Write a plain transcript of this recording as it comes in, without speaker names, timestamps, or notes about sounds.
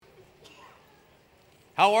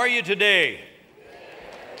How are you today?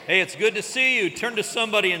 Hey, it's good to see you. Turn to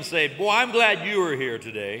somebody and say, boy, I'm glad you were here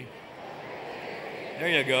today. There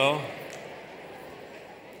you go.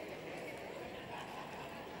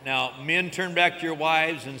 Now, men, turn back to your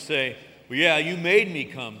wives and say, well, yeah, you made me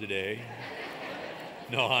come today.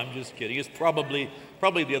 No, I'm just kidding. It's probably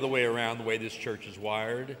the other way around, the way this church is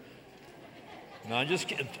wired. No, I'm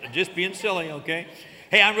just being silly, okay?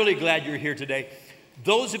 Hey, I'm really glad you're here today.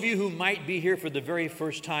 Those of you who might be here for the very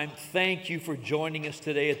first time, thank you for joining us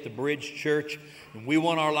today at the Bridge Church. And we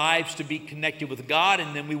want our lives to be connected with God,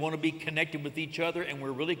 and then we want to be connected with each other, and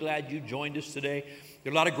we're really glad you joined us today.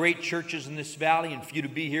 There are a lot of great churches in this valley, and for you to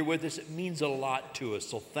be here with us, it means a lot to us.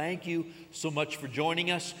 So thank you so much for joining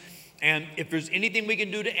us. And if there's anything we can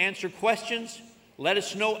do to answer questions, let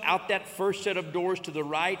us know. Out that first set of doors to the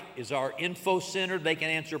right is our info center. They can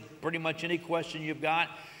answer pretty much any question you've got.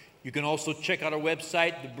 You can also check out our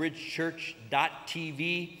website,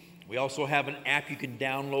 thebridgechurch.tv. We also have an app you can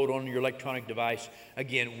download on your electronic device.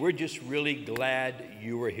 Again, we're just really glad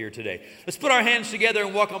you were here today. Let's put our hands together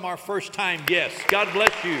and welcome our first-time guests. God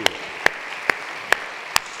bless you.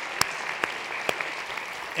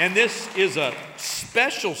 And this is a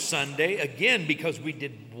special Sunday, again, because we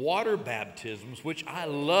did water baptisms, which I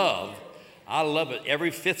love. I love it.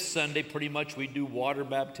 Every fifth Sunday, pretty much, we do water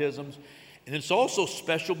baptisms. And it's also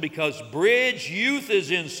special because Bridge Youth is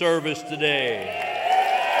in service today.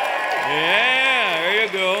 Yeah, there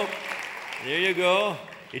you go. There you go.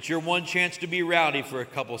 It's your one chance to be rowdy for a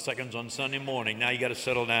couple of seconds on Sunday morning. Now you got to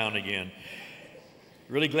settle down again.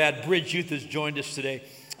 Really glad Bridge Youth has joined us today.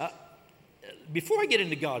 Before I get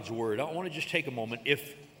into God's Word, I want to just take a moment.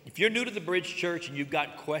 If you're new to the Bridge Church and you've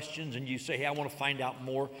got questions and you say, hey, I want to find out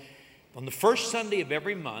more, on the first Sunday of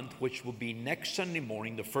every month, which will be next Sunday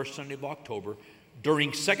morning, the first Sunday of October,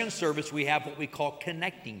 during second service, we have what we call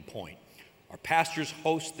Connecting Point. Our pastors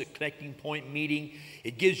host the Connecting Point meeting.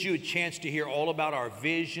 It gives you a chance to hear all about our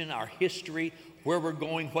vision, our history, where we're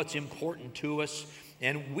going, what's important to us.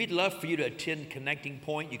 And we'd love for you to attend Connecting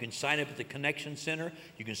Point. You can sign up at the Connection Center.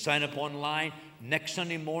 You can sign up online. Next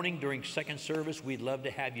Sunday morning during second service, we'd love to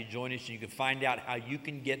have you join us so you can find out how you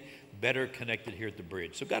can get better connected here at the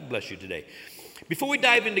Bridge. So God bless you today. Before we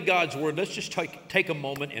dive into God's Word, let's just take a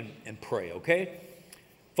moment and pray, okay?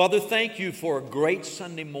 Father, thank you for a great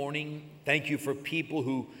Sunday morning. Thank you for people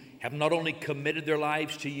who have not only committed their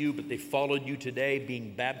lives to you, but they followed you today,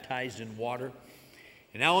 being baptized in water.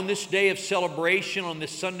 And now on this day of celebration, on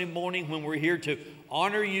this Sunday morning when we're here to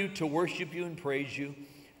honor you, to worship you and praise you,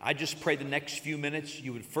 I just pray the next few minutes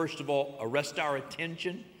you would first of all arrest our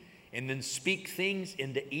attention and then speak things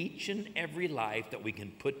into each and every life that we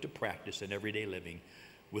can put to practice in everyday living.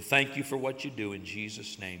 We'll thank you for what you do. In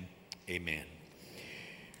Jesus' name, amen.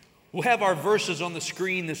 We'll have our verses on the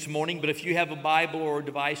screen this morning, but if you have a Bible or a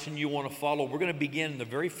device and you want to follow, we're going to begin in the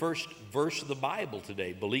very first verse of the Bible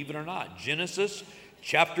today, believe it or not. Genesis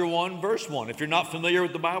chapter 1, verse 1. If you're not familiar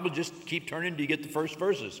with the Bible, just keep turning till you get the first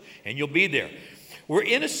verses, and you'll be there. We're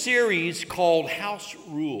in a series called House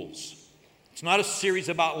Rules. It's not a series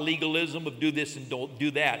about legalism of do this and don't do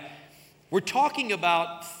that. We're talking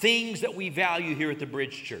about things that we value here at the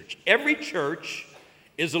Bridge Church. Every church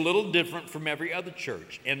is a little different from every other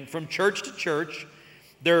church. And from church to church,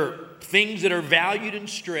 there are things that are valued and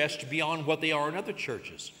stressed beyond what they are in other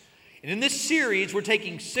churches. And in this series, we're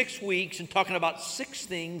taking 6 weeks and talking about 6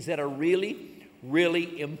 things that are really,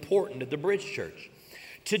 really important at the Bridge Church.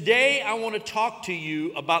 Today, I want to talk to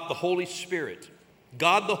you about the Holy Spirit,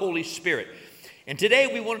 God the Holy Spirit. And today,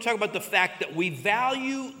 we want to talk about the fact that we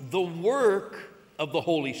value the work of the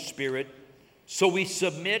Holy Spirit, so we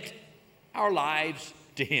submit our lives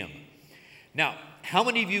to Him. Now, how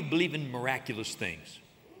many of you believe in miraculous things?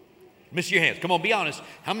 Miss your hands. Come on, be honest.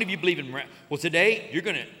 How many of you believe in miraculous? Well, today, you're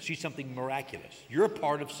going to see something miraculous. You're a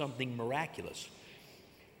part of something miraculous.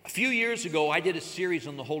 A few years ago, I did a series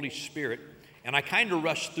on the Holy Spirit, and I kind of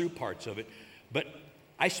rushed through parts of it, but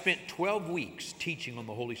I spent 12 weeks teaching on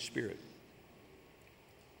the Holy Spirit.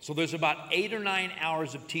 So there's about 8 or 9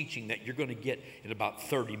 hours of teaching that you're going to get in about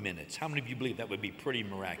 30 minutes. How many of you believe that would be pretty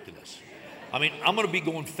miraculous? I mean, I'm going to be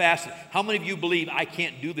going fast. How many of you believe I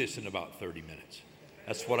can't do this in about 30 minutes?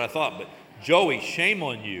 That's what I thought. But Joey, shame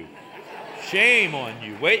on you. Shame on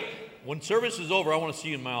you. Wait, when service is over, I want to see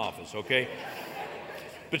you in my office, okay?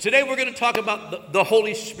 But today we're going to talk about the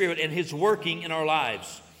Holy Spirit and His working in our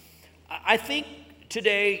lives. I think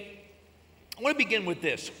today, I want to begin with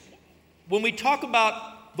this. When we talk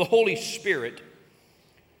about the Holy Spirit,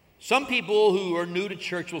 some people who are new to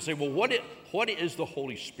church will say, well, what is the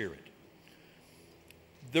Holy Spirit?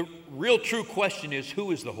 The real true question is,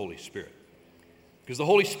 who is the Holy Spirit? Because the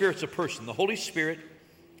Holy Spirit's a person. The Holy Spirit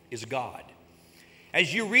is God.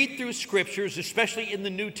 As you read through scriptures, especially in the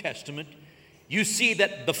New Testament, you see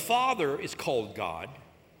that the Father is called God,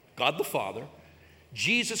 God the Father.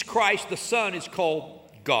 Jesus Christ the Son is called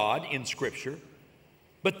God in Scripture.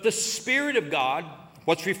 But the Spirit of God,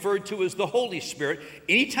 what's referred to as the Holy Spirit,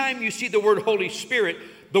 anytime you see the word Holy Spirit,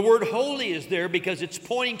 the word holy is there because it's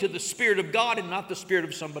pointing to the Spirit of God and not the spirit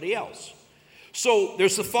of somebody else. So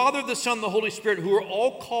there's the Father, the Son, the Holy Spirit, who are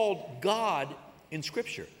all called God in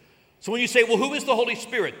Scripture. So when you say, well, who is the Holy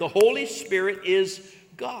Spirit? The Holy Spirit is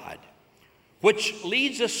God, which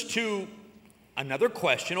leads us to another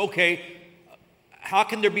question. Okay, how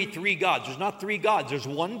can there be three gods? There's not three gods. There's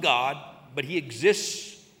one God, but he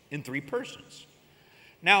exists in three persons.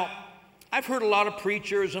 Now, I've heard a lot of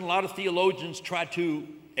preachers and a lot of theologians try to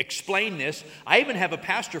explain this. I even have a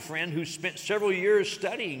pastor friend who spent several years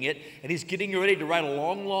studying it, and he's getting ready to write a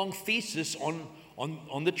long, long thesis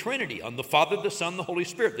on the Trinity, on the Father, the Son, the Holy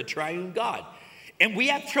Spirit, the triune God. And we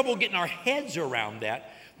have trouble getting our heads around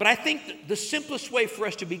that. But I think the simplest way for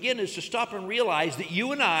us to begin is to stop and realize that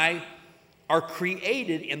you and I are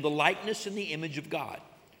created in the likeness and the image of God.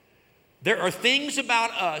 There are things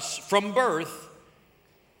about us from birth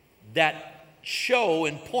that show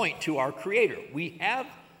and point to our Creator. We have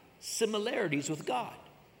similarities with God.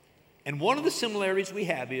 And one of the similarities we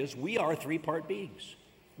have is we are three-part beings.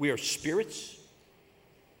 We are spirits.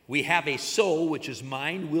 We have a soul, which is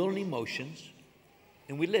mind, will, and emotions.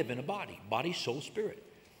 And we live in a body, soul, spirit.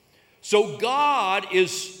 So God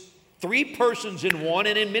is three persons in one,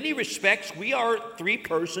 and in many respects, we are three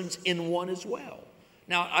persons in one as well.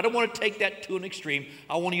 Now, I don't want to take that to an extreme.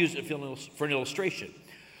 I want to use it for an illustration.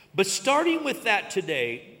 But starting with that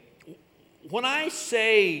today, when I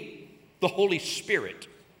say the Holy Spirit,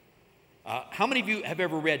 how many of you have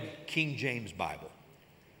ever read King James Bible?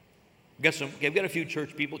 I've got a few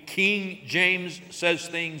church people. King James says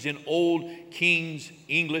things in old King's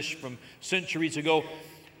English from centuries ago.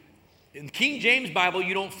 In King James Bible,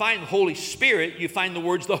 you don't find the Holy Spirit, you find the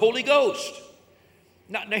words the Holy Ghost.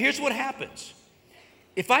 Now here's what happens.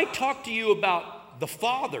 If I talk to you about the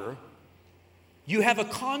Father, you have a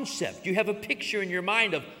concept, you have a picture in your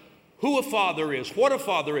mind of who a father is, what a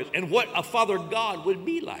father is, and what a Father God would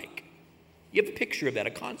be like. You have a picture of that,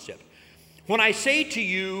 a concept. When I say to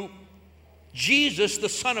you, Jesus, the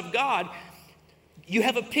Son of God, you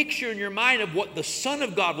have a picture in your mind of what the Son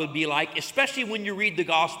of God would be like, especially when you read the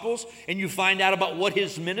Gospels and you find out about what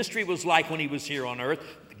his ministry was like when he was here on earth.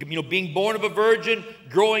 Being born of a virgin,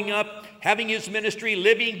 growing up, having his ministry,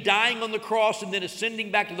 living, dying on the cross, and then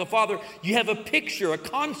ascending back to the Father. You have a picture, a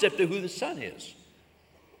concept of who the Son is.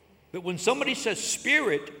 But when somebody says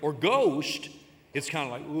spirit or ghost, it's kind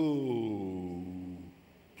of like, ooh.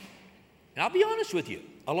 And I'll be honest with you,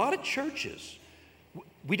 a lot of churches,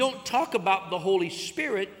 we don't talk about the Holy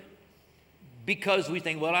Spirit because we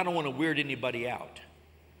think, well, I don't want to weird anybody out.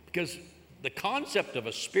 Because the concept of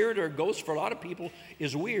a spirit or a ghost for a lot of people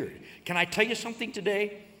is weird. Can I tell you something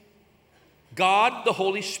today? God, the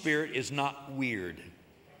Holy Spirit, is not weird.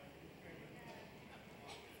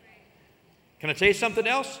 Can I tell you something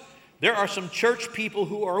else? There are some church people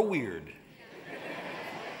who are weird.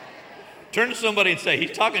 Turn to somebody and say,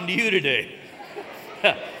 he's talking to you today.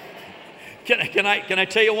 Can I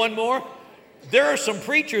tell you one more? There are some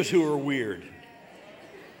preachers who are weird.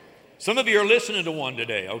 Some of you are listening to one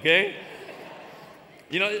today, okay?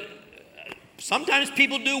 You know, sometimes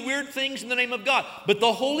people do weird things in the name of God, but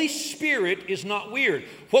the Holy Spirit is not weird.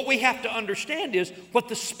 What we have to understand is what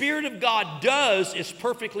the Spirit of God does is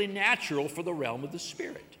perfectly natural for the realm of the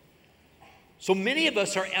Spirit. So many of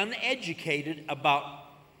us are uneducated about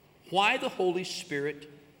why the Holy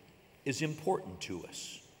Spirit is important to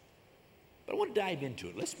us. But I want to dive into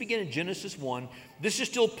it. Let's begin in Genesis 1. This is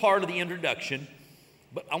still part of the introduction,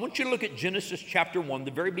 but I want you to look at Genesis chapter 1,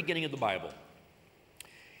 the very beginning of the Bible.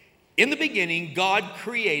 In the beginning, God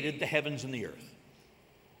created the heavens and the earth.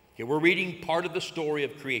 Okay, we're reading part of the story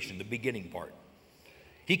of creation, the beginning part.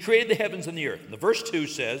 He created the heavens and the earth. And the verse 2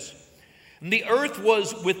 says, and the earth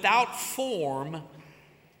was without form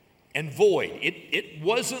and void. It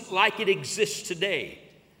wasn't like it exists today.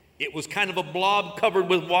 It was kind of a blob covered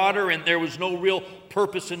with water, and there was no real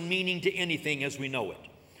purpose and meaning to anything as we know it.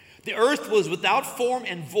 The earth was without form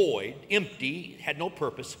and void, empty, had no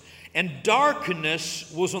purpose, and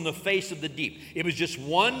darkness was on the face of the deep. It was just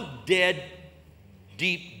one dead,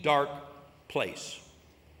 deep, dark place.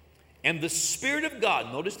 And the Spirit of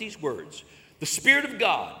God, notice these words, the Spirit of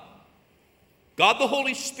God, God the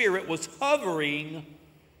Holy Spirit, was hovering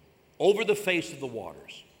over the face of the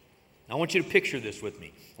waters. Now, I want you to picture this with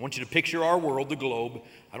me. I want you to picture our world, the globe.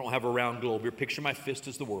 I don't have a round globe here. Picture my fist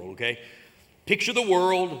as the world, okay? Picture the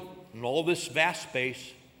world and all this vast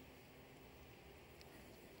space.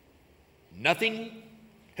 Nothing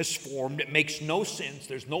has formed. It makes no sense.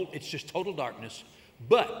 It's just total darkness.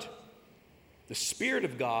 But the Spirit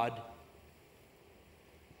of God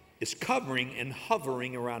is covering and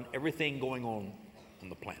hovering around everything going on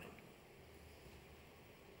the planet.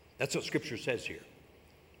 That's what Scripture says here.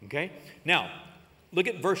 Okay? Now, look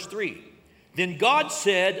at verse 3. Then God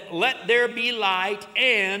said, "Let there be light,"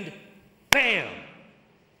 and bam,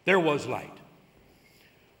 there was light.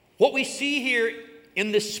 What we see here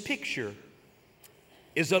in this picture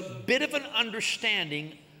is a bit of an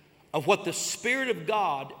understanding of what the Spirit of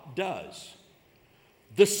God does.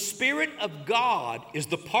 The Spirit of God is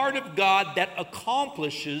the part of God that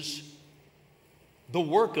accomplishes the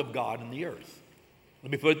work of God in the earth.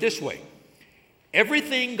 Let me put it this way.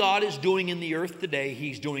 Everything God is doing in the earth today,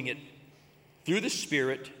 He's doing it through the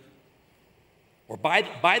Spirit, or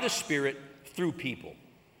by the Spirit through people.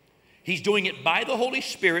 He's doing it by the Holy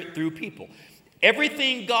Spirit through people.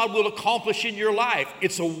 Everything God will accomplish in your life,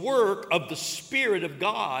 it's a work of the Spirit of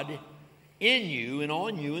God in you and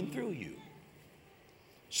on you and through you.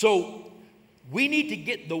 So we need to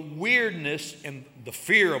get the weirdness and the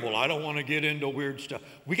fear of, well, I don't want to get into weird stuff.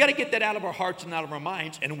 We got to get that out of our hearts and out of our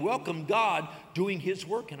minds and welcome God doing His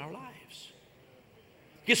work in our lives.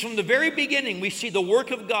 Because from the very beginning, we see the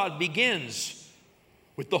work of God begins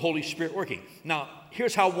with the Holy Spirit working. Now,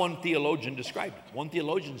 here's how one theologian described it. One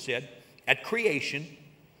theologian said, at creation,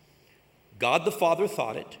 God the Father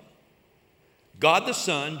thought it. God the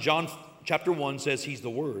Son, John chapter 1 says He's the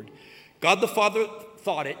Word. God the Father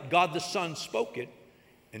thought it. God the Son spoke it.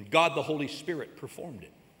 And God the Holy Spirit performed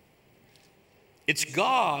it. It's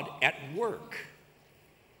God at work.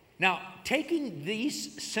 Now, taking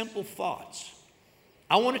these simple thoughts,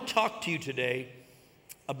 I want to talk to you today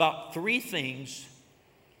about 3 things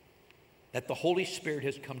that the Holy Spirit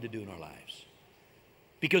has come to do in our lives.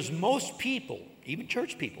 Because most people, even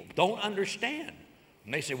church people, don't understand.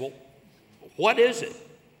 And they say, well, what is it?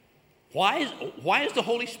 Why is the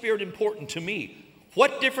Holy Spirit important to me?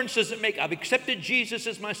 What difference does it make? I've accepted Jesus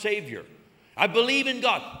as my Savior. I believe in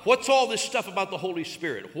God. What's all this stuff about the Holy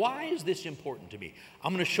Spirit? Why is this important to me?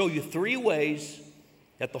 I'm going to show you 3 ways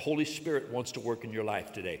that the Holy Spirit wants to work in your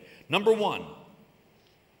life today. Number 1,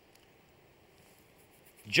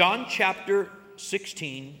 John chapter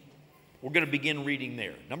 16. We're going to begin reading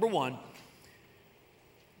there. Number 1,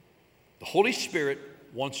 the Holy Spirit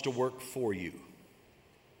wants to work for you.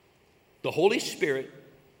 The Holy Spirit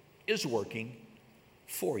is working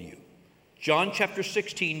for you. John chapter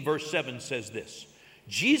 16, verse 7 says this.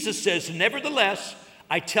 Jesus says, "Nevertheless,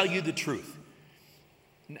 I tell you the truth."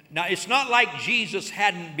 Now, it's not like Jesus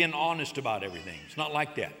hadn't been honest about everything. It's not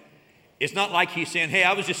like that. It's not like He's saying, hey,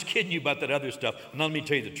 I was just kidding you about that other stuff. Now let me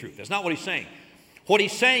tell you the truth. That's not what He's saying. What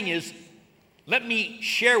He's saying is, let me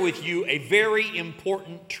share with you a very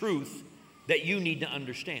important truth that you need to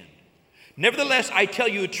understand. Nevertheless, I tell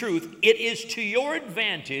you a truth. It is to your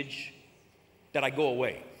advantage that I go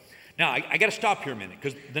away. Now, I got to stop here a minute,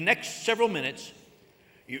 because the next several minutes,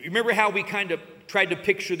 you remember how we kind of tried to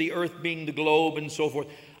picture the earth being the globe and so forth?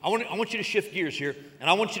 I want you to shift gears here, and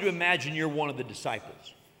I want you to imagine you're one of the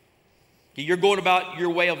disciples. You're going about your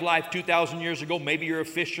way of life 2,000 years ago. Maybe you're a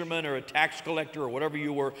fisherman or a tax collector or whatever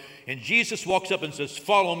you were. And Jesus walks up and says,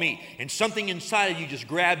 "Follow me." And something inside of you just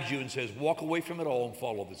grabs you and says, walk away from it all and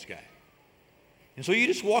follow this guy. And so you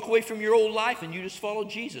just walk away from your old life and you just follow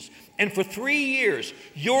Jesus. And for 3 years,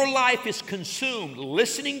 your life is consumed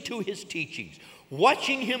listening to His teachings,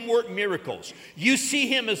 watching Him work miracles. You see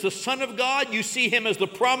Him as the Son of God. You see Him as the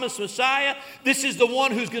promised Messiah. This is the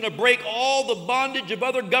one who's going to break all the bondage of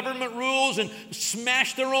other government rules and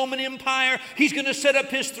smash the Roman Empire. He's going to set up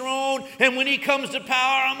His throne. And when He comes to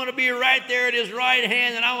power, I'm going to be right there at His right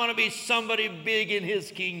hand. And I want to be somebody big in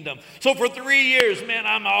His kingdom. So for 3 years, man,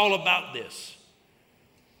 I'm all about this.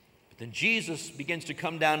 But then Jesus begins to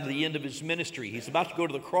come down to the end of His ministry. He's about to go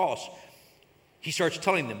to the cross. He starts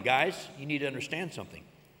telling them, guys, you need to understand something.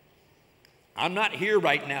 I'm not here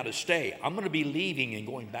right now to stay. I'm going to be leaving and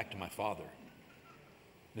going back to my Father.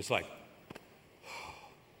 And it's like,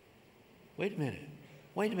 wait a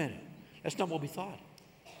minute. That's not what we thought.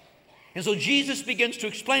 And so Jesus begins to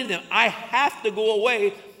explain to them, I have to go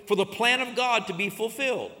away for the plan of God to be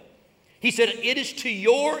fulfilled. He said, it is to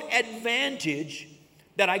your advantage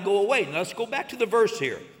that I go away. Now let's go back to the verse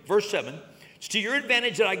here. Verse 7. It's to your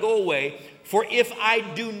advantage that I go away, for if I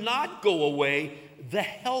do not go away, the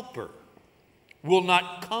Helper will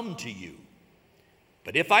not come to you.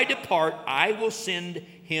 But if I depart, I will send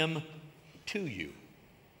Him to you.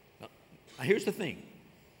 Now here's the thing.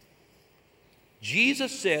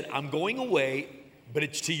 Jesus said, I'm going away, but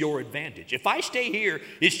it's to your advantage. If I stay here,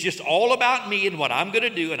 it's just all about me and what I'm going to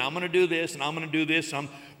do, and I'm going to do this, and I'm going to do this.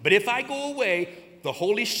 But if I go away, the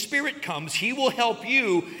Holy Spirit comes, He will help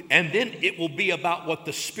you, and then it will be about what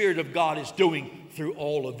the Spirit of God is doing through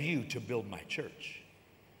all of you to build my church.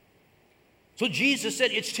 So Jesus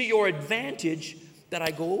said, it's to your advantage that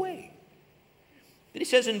I go away. Then He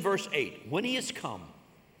says in verse 8, when He has come,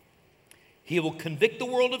 He will convict the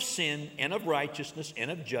world of sin and of righteousness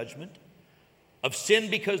and of judgment. Of sin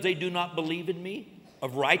because they do not believe in me.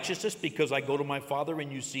 Of righteousness because I go to my Father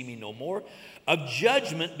and you see me no more. Of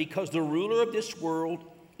judgment because the ruler of this world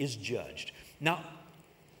is judged. Now,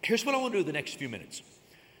 here's what I want to do the next few minutes.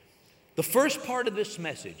 The first part of this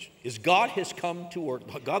message is God has come to work.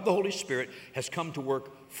 God the Holy Spirit has come to work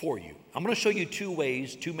for you. I'm going to show you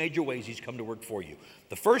two major ways He's come to work for you.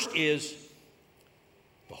 The first is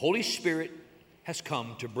the Holy Spirit has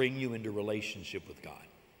come to bring you into relationship with God.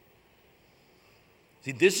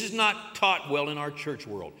 See, this is not taught well in our church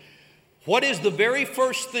world. What is the very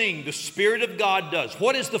first thing the Spirit of God does?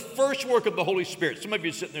 What is the first work of the Holy Spirit? Some of you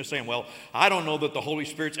are sitting there saying, well, I don't know that the Holy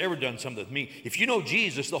Spirit's ever done something with me. If you know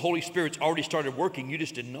Jesus, the Holy Spirit's already started working. You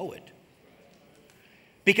just didn't know it.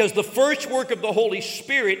 Because the first work of the Holy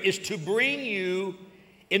Spirit is to bring you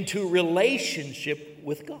into relationship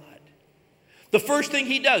with God. The first thing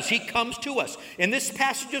He does, He comes to us. In this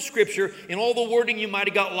passage of Scripture, in all the wording you might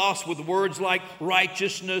have got lost with words like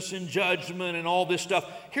righteousness and judgment and all this stuff,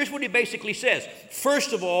 here's what He basically says.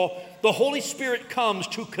 First of all, the Holy Spirit comes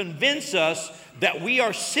to convince us that we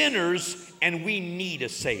are sinners and we need a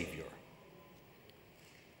Savior.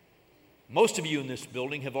 Most of you in this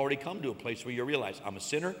building have already come to a place where you realize, I'm a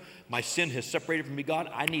sinner, my sin has separated from me, God,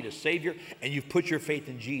 I need a Savior, and you've put your faith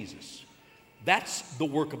in Jesus. That's the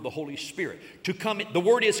work of the Holy Spirit. To come, the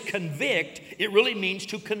word is convict. It really means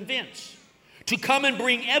to convince. To come and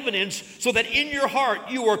bring evidence so that in your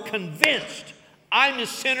heart you are convinced, I'm a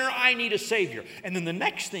sinner, I need a Savior. And then the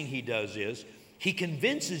next thing He does is He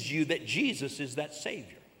convinces you that Jesus is that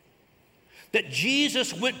Savior. That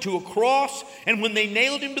Jesus went to a cross, and when they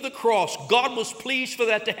nailed Him to the cross, God was pleased for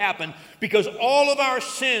that to happen because all of our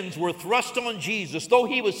sins were thrust on Jesus, though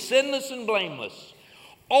He was sinless and blameless.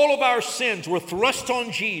 All of our sins were thrust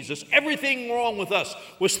on Jesus. Everything wrong with us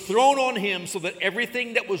was thrown on Him so that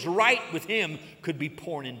everything that was right with Him could be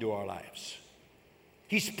poured into our lives.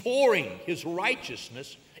 He's pouring His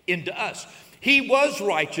righteousness into us. He was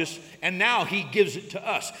righteous, and now He gives it to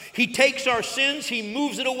us. He takes our sins, He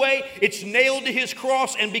moves it away, it's nailed to His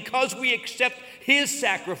cross, and because we accept His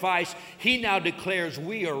sacrifice, He now declares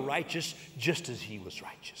we are righteous just as He was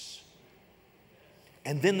righteous.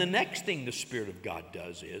 And then the next thing the Spirit of God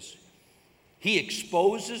does is He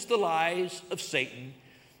exposes the lies of Satan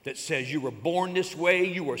that says you were born this way,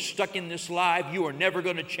 you were stuck in this life, you are never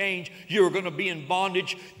going to change, you are going to be in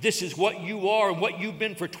bondage, this is what you are and what you've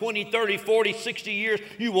been for 20, 30, 40, 60 years,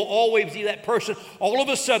 you will always be that person. All of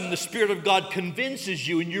a sudden the Spirit of God convinces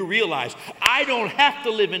you and you realize, I don't have to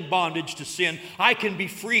live in bondage to sin, I can be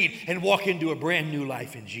freed and walk into a brand new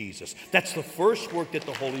life in Jesus. That's the first work that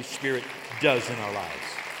the Holy Spirit does in our lives.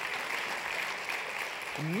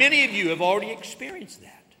 Many of you have already experienced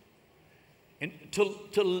that. And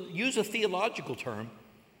to use a theological term,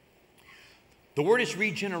 the word is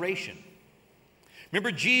regeneration.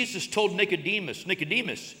 Remember, Jesus told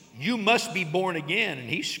Nicodemus, you must be born again. And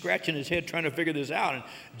he's scratching his head trying to figure this out. And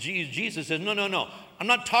Jesus says, no. I'm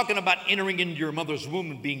not talking about entering into your mother's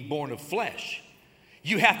womb and being born of flesh.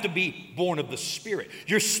 You have to be born of the Spirit.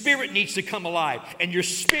 Your spirit needs to come alive. And your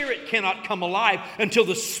spirit cannot come alive until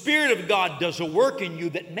the Spirit of God does a work in you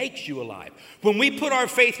that makes you alive. When we put our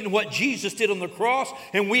faith in what Jesus did on the cross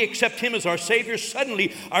and we accept Him as our Savior,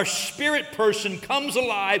 suddenly our spirit person comes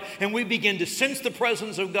alive and we begin to sense the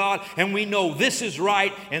presence of God and we know this is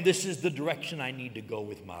right and this is the direction I need to go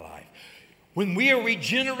with my life. When we are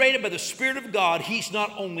regenerated by the Spirit of God, He's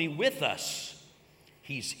not only with us,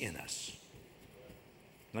 He's in us.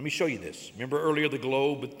 Let me show you this. Remember earlier the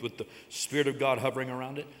globe with the Spirit of God hovering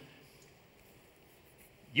around it?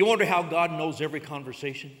 You wonder how God knows every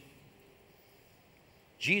conversation?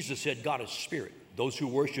 Jesus said God is spirit. Those who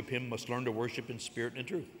worship Him must learn to worship in spirit and in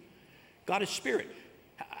truth. God is spirit.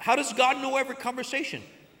 How does God know every conversation?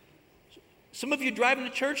 Some of you driving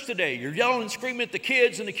to church today, you're yelling and screaming at the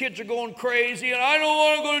kids and the kids are going crazy and I don't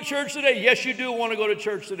want to go to church today. Yes, you do want to go to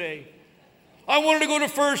church today. I wanted to go to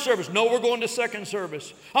first service. No, we're going to second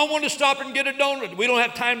service. I want to stop and get a donut. We don't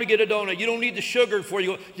have time to get a donut. You don't need the sugar before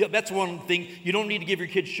you go. Yeah, that's one thing. You don't need to give your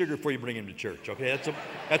kids sugar before you bring them to church. Okay,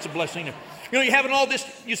 that's a blessing. You know, you're having all this.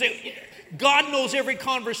 You say, God knows every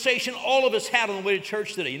conversation all of us had on the way to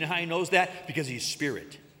church today. You know how he knows that? Because he's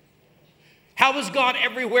spirit. How is God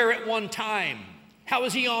everywhere at one time? How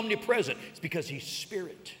is he omnipresent? It's because he's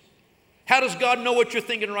spirit. How does God know what you're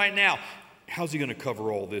thinking right now? How's he going to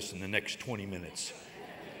cover all this in the next 20 minutes?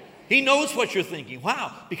 He knows what you're thinking.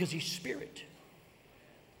 Wow, because he's spirit.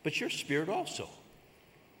 But you're spirit also.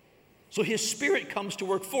 So his spirit comes to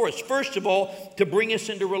work for us. First of all, to bring us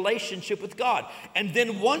into relationship with God. And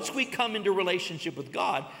then once we come into relationship with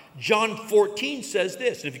God, John 14 says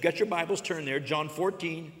this. And if you've got your Bibles, turn there. John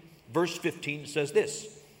 14, verse 15 says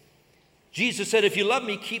this. Jesus said, if you love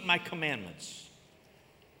me, keep my commandments.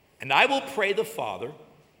 And I will pray the Father,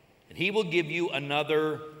 and he will give you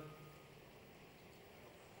another,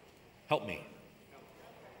 help me,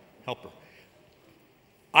 helper.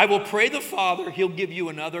 I will pray the Father, he'll give you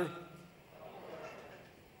another.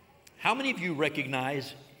 How many of you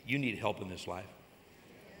recognize you need help in this life?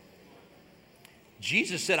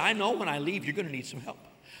 Jesus said, I know when I leave, you're going to need some help.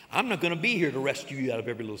 I'm not going to be here to rescue you out of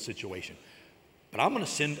every little situation. But I'm going to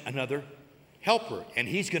send another helper, and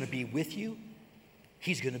he's going to be with you.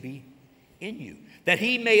 He's going to be in you. That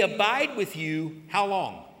he may abide with you, how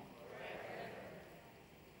long?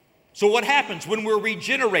 So what happens when we're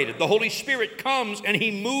regenerated? The Holy Spirit comes and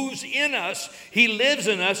he moves in us. He lives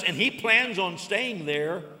in us, and he plans on staying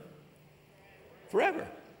there forever.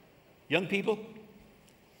 Young people,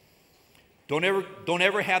 don't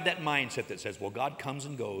ever have that mindset that says, well, God comes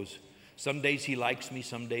and goes. Some days he likes me,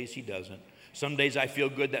 some days he doesn't. Some days I feel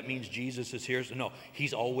good, that means Jesus is here. So no,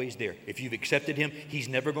 he's always there. If you've accepted him, he's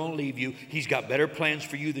never going to leave you. He's got better plans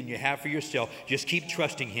for you than you have for yourself. Just keep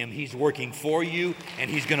trusting him. He's working for you, and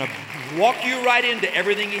he's going to walk you right into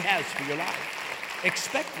everything he has for your life.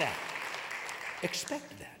 Expect that. Expect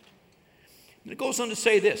that. And it goes on to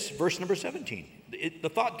say this, verse number 17. The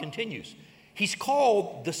thought continues. He's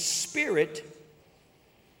called the Spirit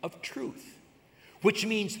of truth, which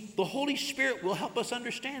means the Holy Spirit will help us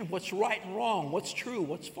understand what's right and wrong, what's true,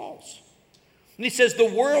 what's false. And he says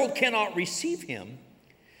the world cannot receive him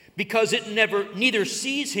because it neither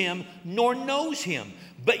sees him nor knows him.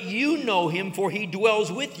 But you know him, for he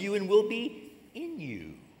dwells with you and will be in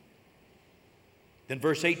you. Then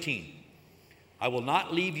verse 18. I will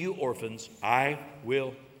not leave you orphans. I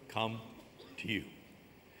will come to you.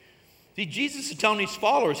 See, Jesus is telling his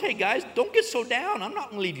followers, hey guys, don't get so down. I'm not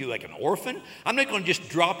going to leave you like an orphan. I'm not going to just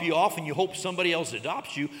drop you off and you hope somebody else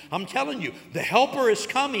adopts you. I'm telling you, the helper is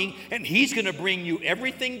coming, and he's going to bring you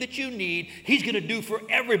everything that you need. He's going to do for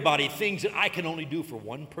everybody things that I can only do for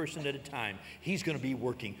one person at a time. He's going to be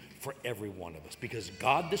working for every one of us because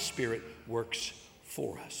God the Spirit works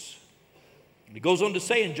for us. And he goes on to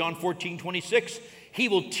say in John 14:26, he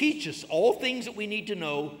will teach us all things that we need to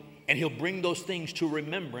know, and he'll bring those things to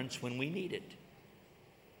remembrance when we need it.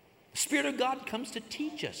 The Spirit of God comes to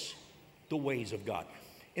teach us the ways of God.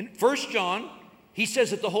 In 1 John, he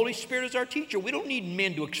says that the Holy Spirit is our teacher. We don't need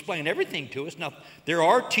men to explain everything to us. Now, there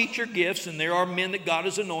are teacher gifts, and there are men that God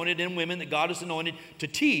has anointed and women that God has anointed to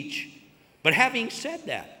teach. But having said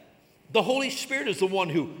that, the Holy Spirit is the one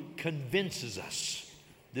who convinces us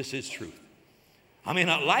this is truth. I may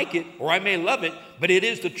not like it or I may love it, but it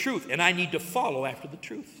is the truth, and I need to follow after the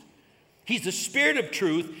truth. He's the Spirit of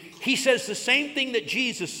truth. He says the same thing that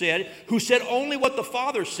Jesus said, who said only what the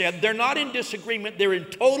Father said. They're not in disagreement. They're in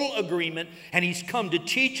total agreement, and he's come to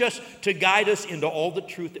teach us, to guide us into all the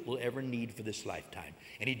truth that we'll ever need for this lifetime.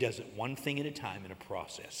 And he does it one thing at a time in a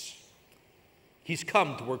process. He's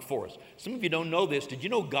come to work for us. Some of you don't know this. Did you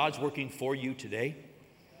know God's working for you today?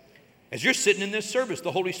 As you're sitting in this service,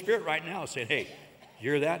 the Holy Spirit right now is saying, hey, you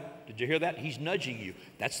hear that? Did you hear that? He's nudging you.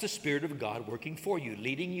 That's the Spirit of God working for you,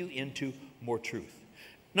 leading you into more truth.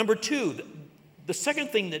 Number two, the second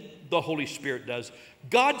thing that the Holy Spirit does,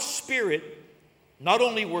 God's Spirit not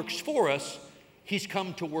only works for us, he's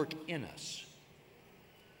come to work in us.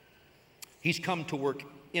 He's come to work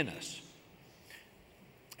in us.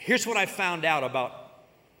 Here's what I found out about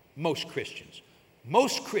most Christians.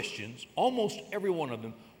 Most Christians, almost every one of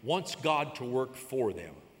them, wants God to work for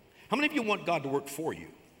them. How many of you want God to work for you?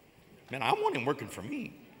 Man, I want him working for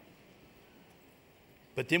me.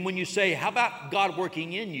 But then when you say, how about God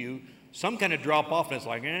working in you, some kind of drop off and it's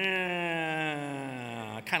like,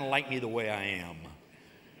 I kind of like me the way I am.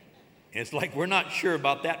 And it's like we're not sure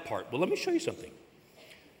about that part. But let me show you something.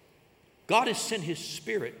 God has sent his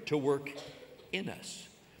Spirit to work in us.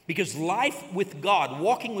 Because life with God,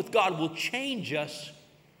 walking with God, will change us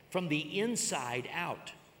from the inside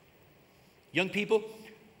out. Young people,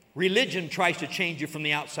 religion tries to change you from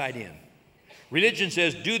the outside in. Religion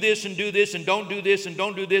says do this and don't do this and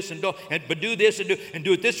don't do this but do this and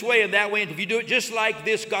do it this way and that way. And if you do it just like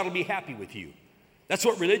this, God will be happy with you. That's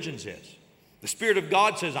what religion says. The Spirit of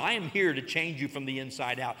God says, I am here to change you from the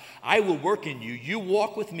inside out. I will work in you. You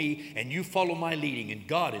walk with me and you follow my leading, and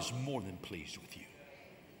God is more than pleased with you.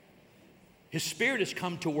 His Spirit has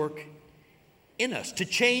come to work in us, to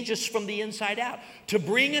change us from the inside out, to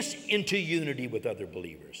bring us into unity with other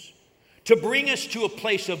believers, to bring us to a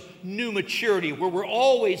place of new maturity where we're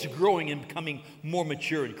always growing and becoming more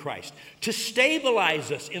mature in Christ, to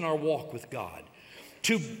stabilize us in our walk with God,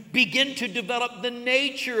 to begin to develop the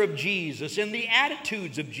nature of Jesus and the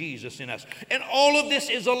attitudes of Jesus in us. And all of this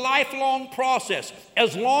is a lifelong process.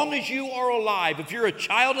 As long as you are alive, if you're a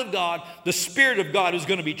child of God, the Spirit of God is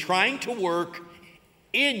going to be trying to work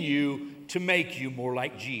in you to make you more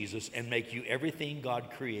like Jesus and make you everything God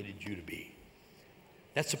created you to be.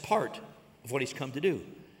 That's a part of what He's come to do.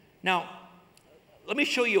 Now, let me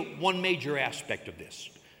show you one major aspect of this.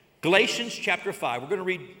 Galatians chapter 5. We're going to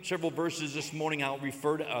read several verses this morning. I'll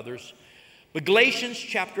refer to others. But Galatians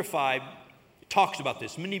chapter 5 talks about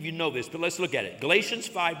this. Many of you know this, but let's look at it. Galatians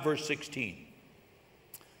 5 verse 16.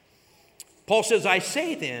 Paul says, I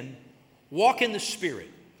say then, walk in the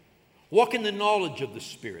Spirit. Walk in the knowledge of the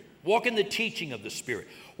Spirit. Walk in the teaching of the Spirit.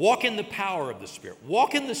 Walk in the power of the Spirit.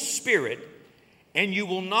 Walk in the Spirit, and you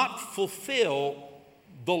will not fulfill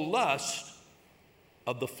the lust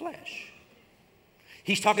of the flesh.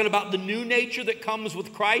 He's talking about the new nature that comes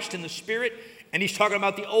with Christ and the Spirit, and he's talking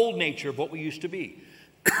about the old nature of what we used to be.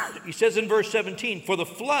 He says in verse 17, for the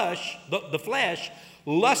flesh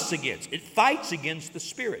lusts against, it fights against the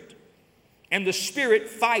Spirit, and the Spirit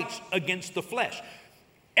fights against the flesh.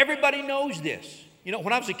 Everybody knows this. You know,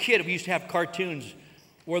 when I was a kid, we used to have cartoons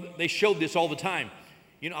where they showed this all the time.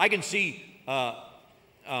 You know, I can see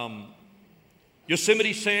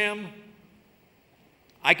Yosemite Sam.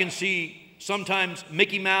 I can see sometimes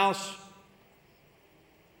Mickey Mouse.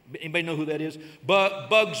 Anybody know who that is?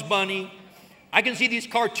 Bugs Bunny. I can see these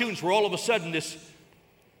cartoons where all of a sudden this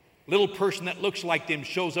little person that looks like them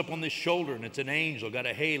shows up on this shoulder, and it's an angel, got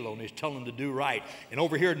a halo, and he's telling them to do right. And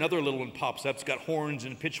over here another little one pops up, it's got horns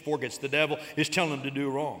and a pitchfork, it's the devil, is telling them to do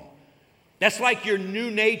wrong. That's like your new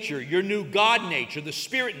nature, your new God nature, the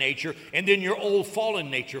Spirit nature, and then your old fallen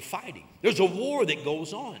nature fighting. There's a war that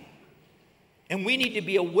goes on. And we need to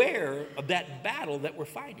be aware of that battle that we're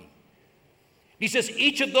fighting. He says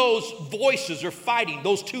each of those voices are fighting.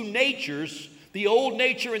 Those two natures, the old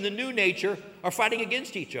nature and the new nature, are fighting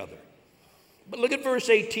against each other. But look at verse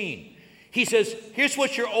 18. He says, here's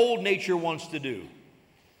what your old nature wants to do.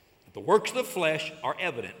 The works of the flesh are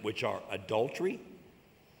evident, which are adultery,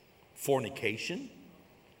 fornication,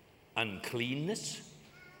 uncleanness,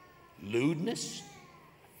 lewdness,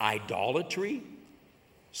 idolatry,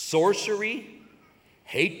 sorcery,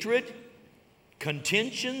 hatred,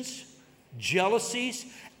 contentions, jealousies,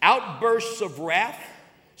 outbursts of wrath,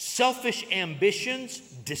 selfish ambitions,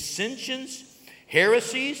 dissensions,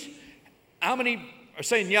 heresies. How many are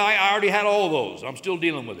saying, yeah, I already had all those. I'm still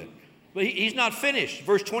dealing with it. But he's not finished.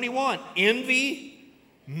 Verse 21, envy,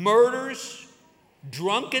 murders,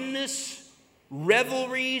 drunkenness,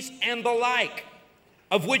 revelries, and the like,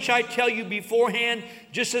 of which I tell you beforehand,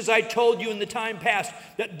 just as I told you in the time past,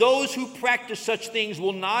 that those who practice such things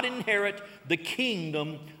will not inherit the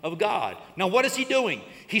kingdom of God. Now, what is he doing?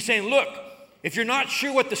 He's saying, look, if you're not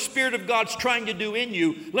sure what the Spirit of God's trying to do in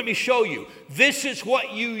you, let me show you. This is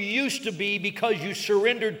what you used to be because you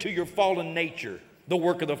surrendered to your fallen nature, the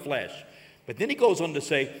work of the flesh. But then he goes on to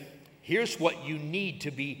say, here's what you need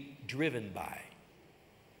to be driven by.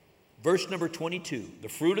 Verse number 22, the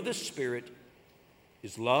fruit of the Spirit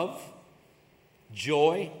is love,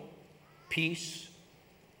 joy, peace,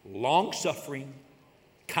 long-suffering,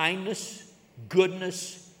 kindness,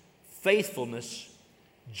 goodness, faithfulness,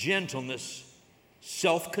 gentleness,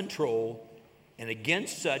 self-control, and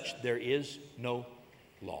against such there is no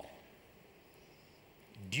law.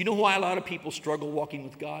 Do you know why a lot of people struggle walking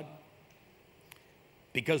with God?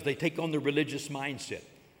 Because they take on the religious mindset.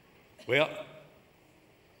 Well,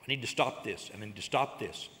 I need to stop this, and I need to stop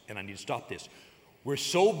this, and I need to stop this. We're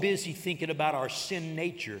so busy thinking about our sin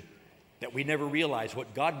nature that we never realize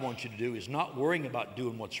what God wants you to do is not worrying about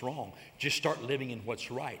doing what's wrong. Just start living in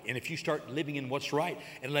what's right. And if you start living in what's right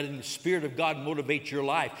and letting the Spirit of God motivate your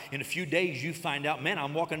life, in a few days you find out, man,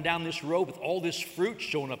 I'm walking down this road with all this fruit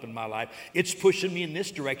showing up in my life. It's pushing me in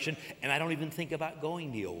this direction, and I don't even think about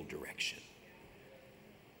going the old direction.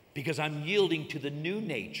 because I'm yielding to the new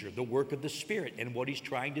nature, the work of the Spirit, and what He's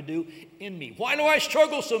trying to do in me. Why do I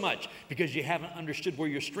struggle so much? Because you haven't understood where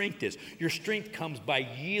your strength is. Your strength comes by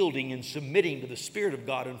yielding and submitting to the Spirit of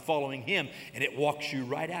God and following Him, and it walks you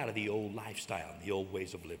right out of the old lifestyle and the old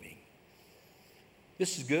ways of living.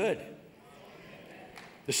 This is good.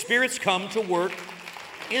 The Spirit's come to work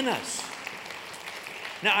in us.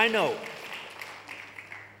 Now, I know,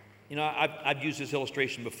 I've used this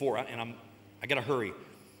illustration before, and I got to hurry.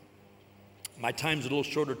 My time's a little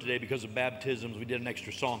shorter today because of baptisms. We did an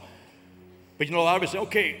extra song. But a lot of us say,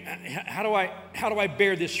 okay, how do I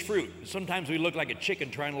bear this fruit? Sometimes we look like a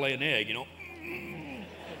chicken trying to lay an egg,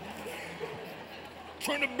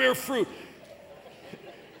 trying to bear fruit.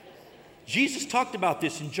 Jesus talked about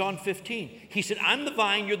this in John 15. He said, I'm the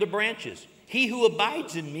vine, you're the branches. He who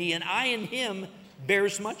abides in me and I in him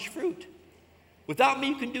bears much fruit. Without me,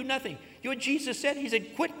 you can do nothing. You know what Jesus said? He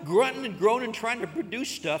said, quit grunting and groaning and trying to produce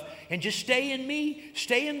stuff and just stay in me.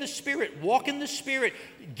 Stay in the Spirit. Walk in the Spirit.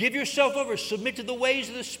 Give yourself over. Submit to the ways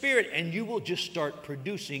of the Spirit, and you will just start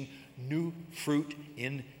producing new fruit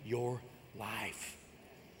in your life.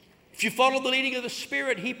 If you follow the leading of the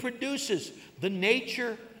Spirit, He produces the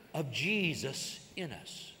nature of Jesus in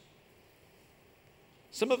us.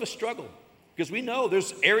 Some of us struggle because we know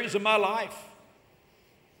there's areas of my life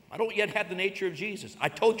I don't yet have the nature of Jesus. I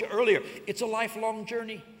told you earlier, it's a lifelong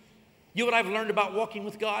journey. You know what I've learned about walking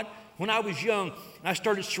with God? When I was young and I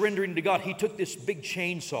started surrendering to God, He took this big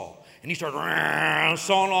chainsaw and He started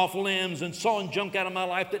sawing off limbs and sawing junk out of my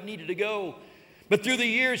life that needed to go. But through the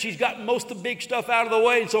years, He's gotten most of the big stuff out of the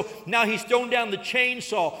way. And so now He's thrown down the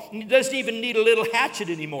chainsaw. And He doesn't even need a little hatchet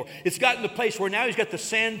anymore. It's gotten to the place where now He's got the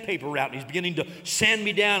sandpaper out. And He's beginning to sand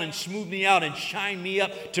me down and smooth me out and shine me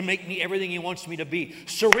up to make me everything He wants me to be.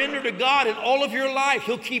 Surrender to God in all of your life.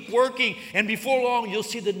 He'll keep working. And before long, you'll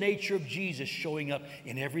see the nature of Jesus showing up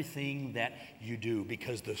in everything that you do.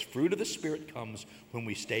 Because the fruit of the Spirit comes when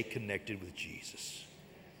we stay connected with Jesus.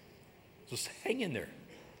 So hang in there.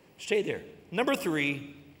 Stay there. Number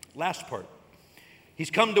 3, last part.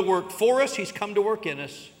 He's come to work for us. He's come to work in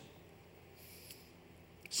us.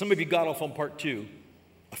 Some of you got off on part 2.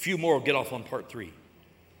 A few more will get off on part 3.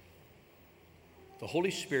 The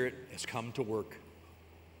Holy Spirit has come to work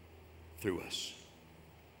through us.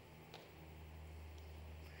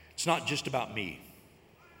 It's not just about me.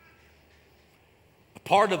 A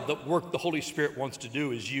part of the work the Holy Spirit wants to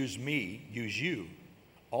do is use me, use you,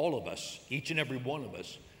 all of us, each and every one of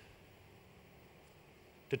us,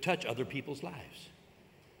 to touch other people's lives.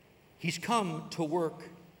 He's come to work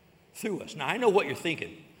through us. Now, I know what you're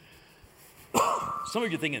thinking. Some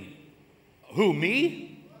of you are thinking, who,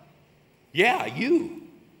 me? Yeah, you.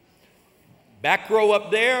 Back row up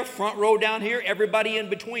there, front row down here, everybody in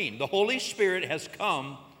between. The Holy Spirit has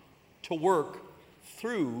come to work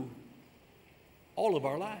through all of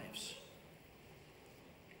our lives.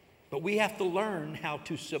 But we have to learn how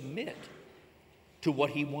to submit to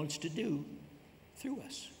what He wants to do through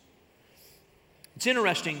us. It's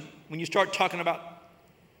interesting when you start talking about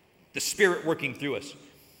the Spirit working through us.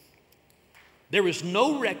 There is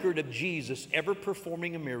no record of Jesus ever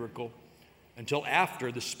performing a miracle until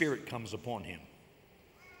after the Spirit comes upon Him.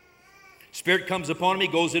 Spirit comes upon Him, He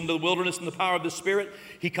goes into the wilderness in the power of the Spirit.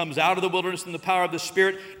 He comes out of the wilderness in the power of the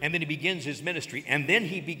Spirit, and then He begins His ministry. And then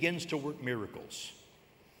He begins to work miracles.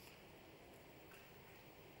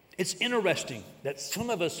 It's interesting that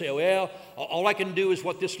some of us say, well, all I can do is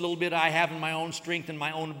what this little bit I have in my own strength and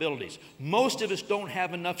my own abilities. Most of us don't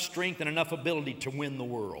have enough strength and enough ability to win the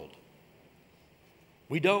world.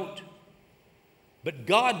 We don't. But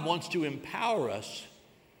God wants to empower us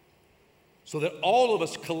so that all of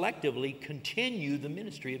us collectively continue the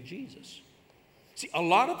ministry of Jesus. See, a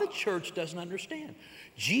lot of the church doesn't understand.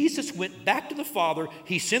 Jesus went back to the Father.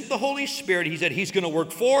 He sent the Holy Spirit. He said He's going to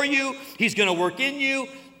work for you. He's going to work in you.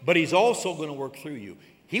 But He's also going to work through you.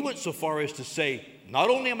 He went so far as to say, not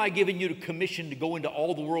only am I giving you the commission to go into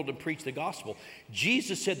all the world and preach the gospel,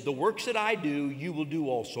 Jesus said, the works that I do, you will do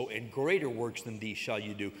also, and greater works than these shall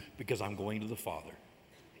you do, because I'm going to the Father.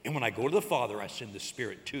 And when I go to the Father, I send the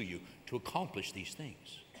Spirit to you to accomplish these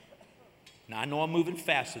things. Now, I know I'm moving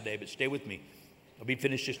fast today, but stay with me. I'll be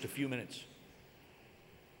finished just a few minutes.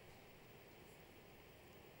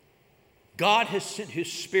 God has sent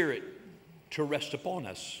His Spirit to rest upon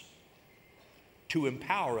us, to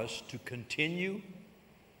empower us to continue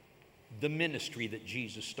the ministry that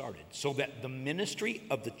Jesus started, so that the ministry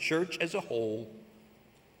of the church as a whole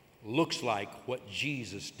looks like what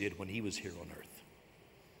Jesus did when He was here on earth.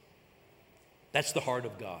 That's the heart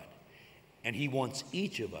of God, and He wants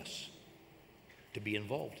each of us to be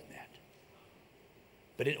involved in that.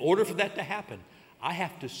 But in order for that to happen, I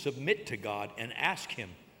have to submit to God and ask Him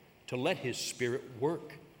to let His Spirit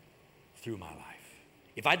work through my life.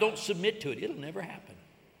 If I don't submit to it, it'll never happen.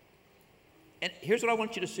 And here's what I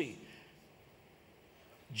want you to see.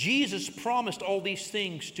 Jesus promised all these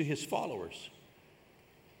things to His followers.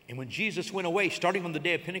 And when Jesus went away, starting on the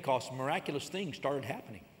day of Pentecost, miraculous things started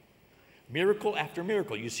happening. Miracle after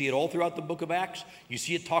miracle. You see it all throughout the book of Acts. You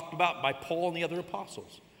see it talked about by Paul and the other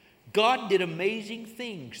apostles. God did amazing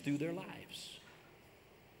things through their lives.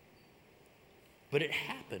 But it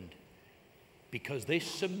happened because they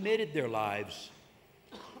submitted their lives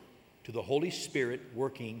to the Holy Spirit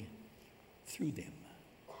working through them.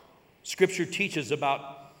 Scripture teaches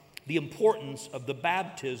about the importance of the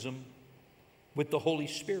baptism with the Holy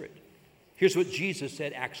Spirit. Here's what Jesus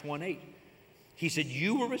said, Acts 1:8. He said,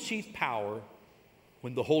 you will receive power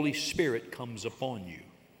when the Holy Spirit comes upon you.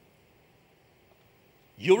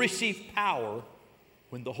 You'll receive power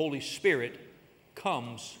when the Holy Spirit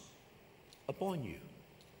comes upon you.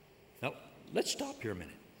 Now, let's stop here a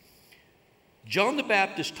minute. John the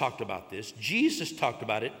Baptist talked about this. Jesus talked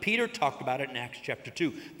about it. Peter talked about it in Acts chapter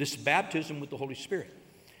 2. This baptism with the Holy Spirit.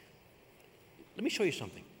 Let me show you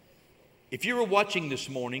something. If you were watching this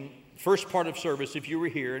morning, first part of service, if you were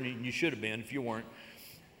here, and you should have been if you weren't,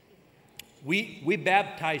 we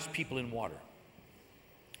baptize people in water.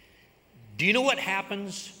 Do you know what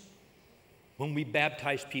happens when we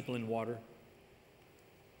baptize people in water?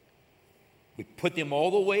 We put them all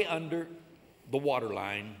the way under the water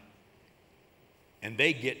line, and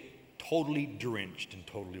they get totally drenched and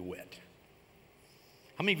totally wet.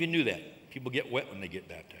 How many of you knew that? People get wet when they get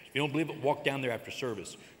baptized. If you don't believe it, walk down there after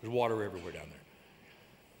service. There's water everywhere down there.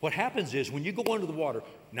 What happens is when you go under the water,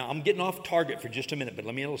 now I'm getting off target for just a minute, but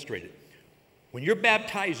let me illustrate it. When you're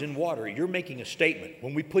baptized in water, you're making a statement.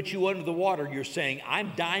 When we put you under the water, you're saying,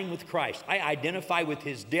 I'm dying with Christ. I identify with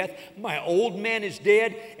His death. My old man is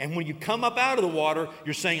dead. And when you come up out of the water,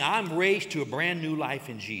 you're saying, I'm raised to a brand new life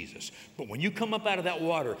in Jesus. But when you come up out of that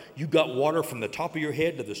water, you got water from the top of your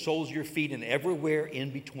head to the soles of your feet and everywhere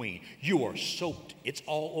in between. You are soaked. It's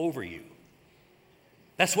all over you.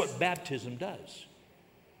 That's what baptism does.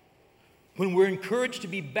 When we're encouraged to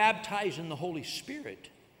be baptized in the Holy Spirit,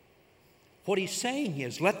 what He's saying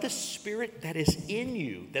is, let the Spirit that is in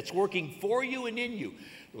you, that's working for you and in you,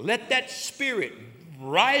 let that Spirit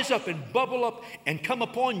rise up and bubble up and come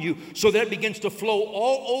upon you so that it begins to flow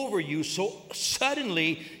all over you. So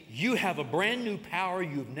suddenly you have a brand new power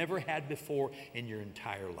you've never had before in your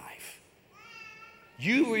entire life.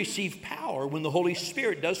 You receive power when the Holy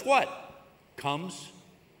Spirit does what? Comes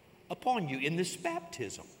upon you in this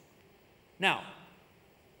baptism. Now,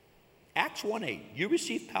 Acts 1:8, you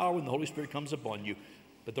receive power when the Holy Spirit comes upon you.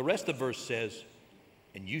 But the rest of the verse says,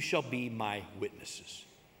 and you shall be my witnesses.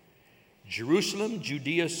 Jerusalem,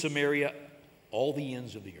 Judea, Samaria, all the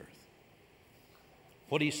ends of the earth.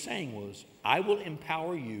 What He's saying was, I will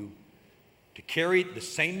empower you to carry the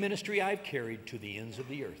same ministry I've carried to the ends of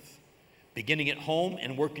the earth. Beginning at home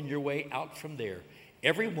and working your way out from there.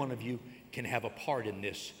 Every one of you can have a part in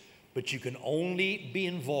this. But you can only be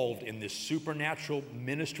involved in this supernatural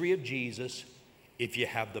ministry of Jesus if you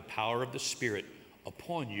have the power of the Spirit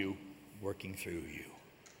upon you, working through you.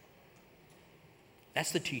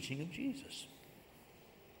 That's the teaching of Jesus.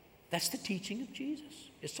 That's the teaching of Jesus.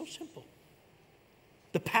 It's so simple.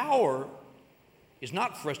 The power is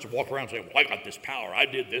not for us to walk around and say, well, I got this power, I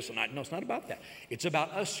did this, and I... No, it's not about that. It's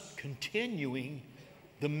about us continuing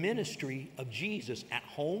the ministry of Jesus at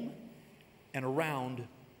home and around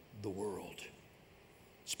the world.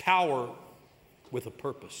 It's power with a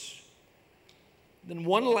purpose. Then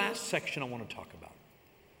one last section I want to talk about.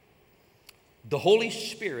 The Holy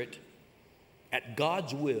Spirit, at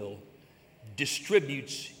God's will,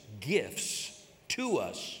 distributes gifts to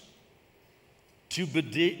us to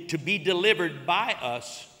be delivered by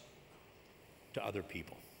us to other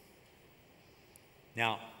people.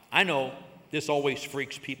 Now, I know this always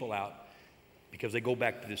freaks people out because they go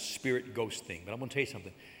back to this spirit ghost thing. But I'm going to tell you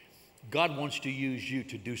something. God wants to use you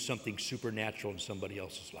to do something supernatural in somebody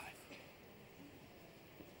else's life.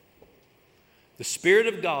 The Spirit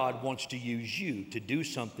of God wants to use you to do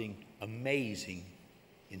something amazing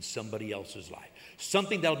in somebody else's life.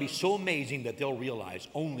 Something that'll be so amazing that they'll realize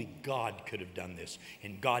only God could have done this.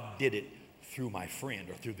 And God did it through my friend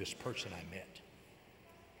or through this person I met.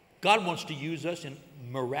 God wants to use us in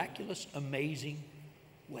miraculous, amazing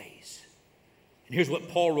ways. And here's what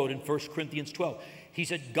Paul wrote in 1 Corinthians 12. He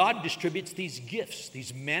said, God distributes these gifts,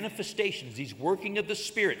 these manifestations, these working of the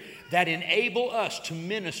Spirit that enable us to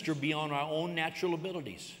minister beyond our own natural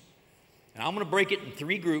abilities. And I'm going to break it in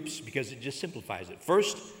three groups because it just simplifies it.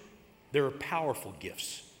 First, there are powerful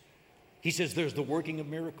gifts. He says there's the working of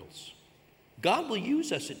miracles. God will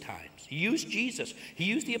use us at times. He used Jesus. He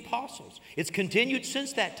used the apostles. It's continued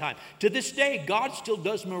since that time. To this day, God still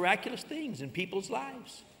does miraculous things in people's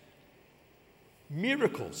lives.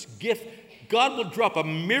 Miracles, gift. God will drop a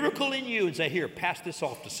miracle in you and say, here, pass this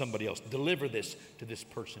off to somebody else. Deliver this to this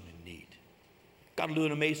person in need. God will do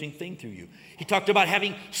an amazing thing through you. He talked about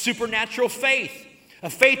having supernatural faith. A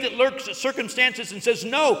faith that lurks at circumstances and says,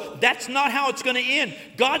 no, that's not how it's going to end.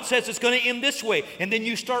 God says it's going to end this way. And then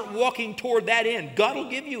you start walking toward that end. God will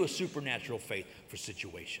give you a supernatural faith for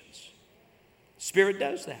situations. Spirit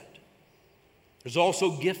does that. There's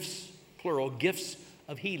also gifts, plural, gifts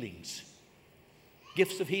of healings.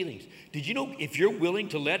 Gifts of healings. Did you know if you're willing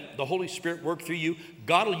to let the Holy Spirit work through you,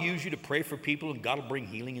 God will use you to pray for people and God will bring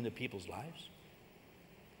healing into people's lives?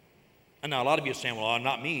 And now a lot of you are saying, well,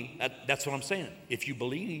 not me. That's what I'm saying. If you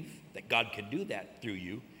believe that God can do that through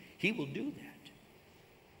you, He will do that.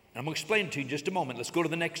 And I'm going to explain it to you in just a moment. Let's go to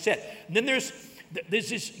the next set. And then there's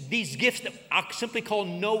these gifts that I simply call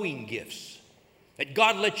knowing gifts. That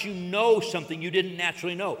God lets you know something you didn't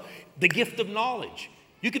naturally know. The gift of knowledge.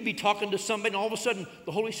 You could be talking to somebody and all of a sudden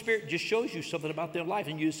the Holy Spirit just shows you something about their life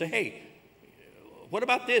and you say, hey, what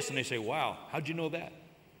about this? And they say, wow, how'd you know that?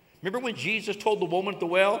 Remember when Jesus told the woman at the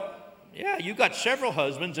well, yeah, you got several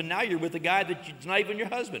husbands, and now you're with a guy that's not even your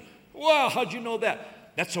husband. Wow, how'd you know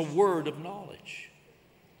that? That's a word of knowledge.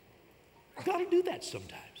 You've got to do that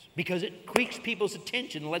sometimes because it piques people's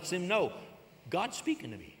attention and lets them know God's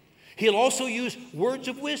speaking to me. He'll also use words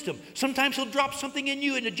of wisdom. Sometimes He'll drop something in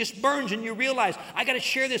you and it just burns and you realize, I got to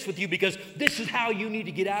share this with you because this is how you need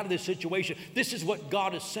to get out of this situation. This is what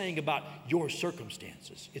God is saying about your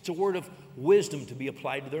circumstances. It's a word of wisdom to be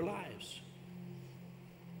applied to their lives.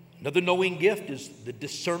 Another knowing gift is the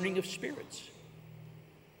discerning of spirits.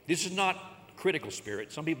 This is not critical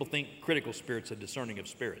spirit. Some people think critical spirits are discerning of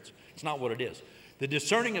spirits. It's not what it is. The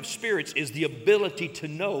discerning of spirits is the ability to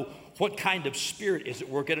know what kind of spirit is at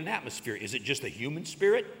work in an atmosphere. Is it just a human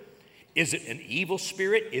spirit? Is it an evil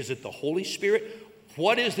spirit? Is it the Holy Spirit?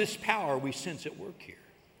 What is this power we sense at work here?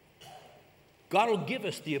 God will give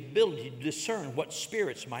us the ability to discern what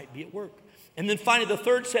spirits might be at work. And then finally, the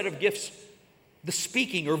third set of gifts, the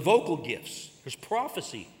speaking or vocal gifts. There's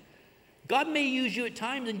prophecy. God may use you at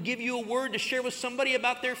times and give you a word to share with somebody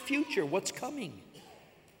about their future, what's coming.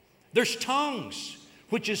 There's tongues,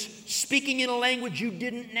 which is speaking in a language you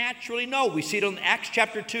didn't naturally know. We see it in Acts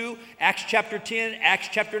chapter 2, Acts chapter 10, Acts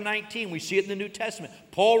chapter 19. We see it in the New Testament.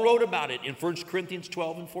 Paul wrote about it in 1 Corinthians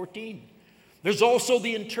 12 and 14. There's also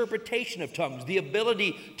the interpretation of tongues, the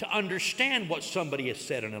ability to understand what somebody has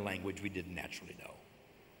said in a language we didn't naturally know.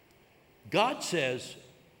 God says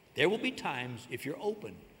there will be times, if you're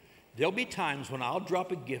open, there'll be times when I'll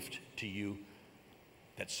drop a gift to you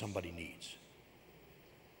that somebody needs.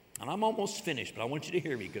 And I'm almost finished, but I want you to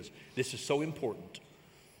hear me because this is so important.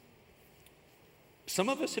 Some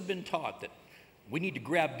of us have been taught that we need to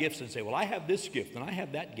grab gifts and say, well, I have this gift and I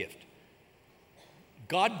have that gift.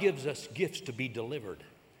 God gives us gifts to be delivered.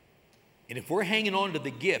 And if we're hanging on to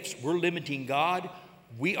the gifts, we're limiting God.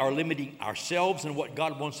 We are limiting ourselves and what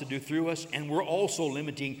God wants to do through us, and we're also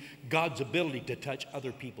limiting God's ability to touch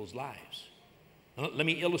other people's lives. Now, let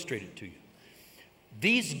me illustrate it to you.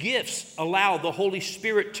 These gifts allow the Holy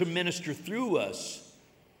Spirit to minister through us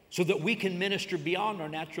so that we can minister beyond our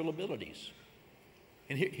natural abilities.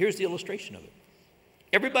 And here's the illustration of it.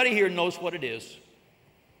 Everybody here knows what it is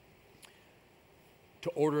to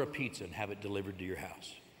order a pizza and have it delivered to your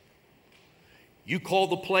house. You call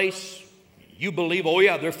the place. You believe, oh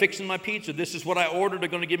yeah, they're fixing my pizza. This is what I ordered. They're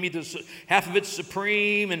going to give me this. Half of it's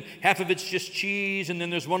supreme and half of it's just cheese. And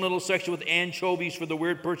then there's one little section with anchovies for the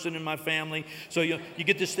weird person in my family. So you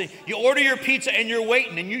get this thing. You order your pizza and you're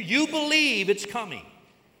waiting and you believe it's coming.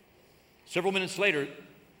 Several minutes later,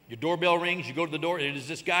 your doorbell rings. You go to the door and there's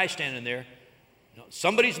this guy standing there.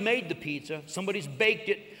 Somebody's made the pizza. Somebody's baked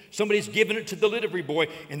it. Somebody's given it to the delivery boy.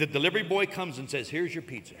 And the delivery boy comes and says, here's your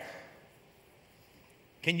pizza.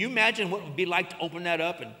 Can you imagine what it would be like to open that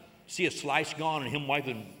up and see a slice gone and him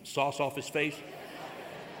wiping sauce off his face?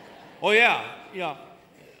 Oh yeah.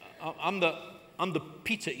 I'm the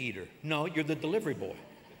pizza eater. No, you're the delivery boy.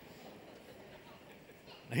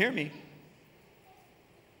 Now hear me.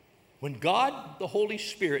 When God, the Holy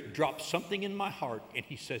Spirit, drops something in my heart and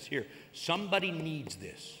He says, here, somebody needs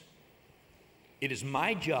this. It is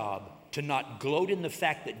my job to not gloat in the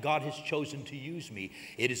fact that God has chosen to use me.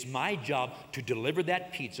 It is my job to deliver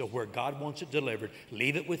that pizza where God wants it delivered,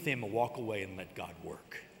 leave it with Him and walk away and let God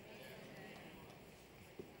work.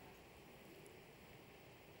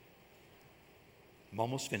 I'm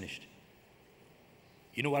almost finished.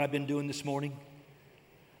 You know what I've been doing this morning?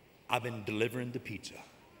 I've been delivering the pizza.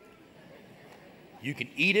 You can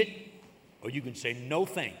eat it, or you can say no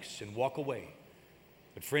thanks and walk away.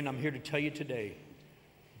 But friend, I'm here to tell you today,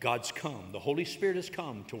 God's come. The Holy Spirit has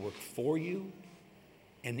come to work for you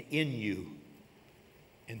and in you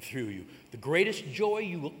and through you. The greatest joy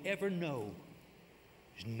you will ever know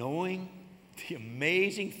is knowing the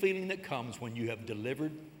amazing feeling that comes when you have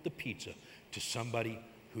delivered the pizza to somebody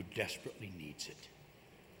who desperately needs it.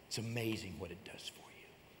 It's amazing what it does for you.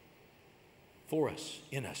 For us,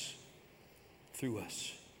 in us, through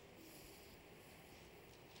us.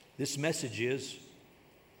 This message is,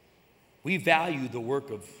 we value the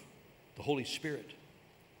work of the Holy Spirit,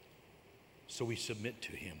 so we submit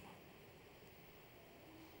to Him.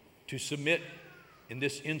 To submit in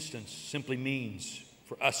this instance simply means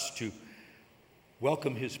for us to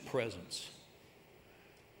welcome His presence,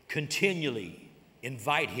 continually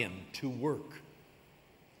invite Him to work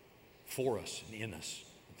for us and in us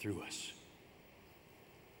and through us.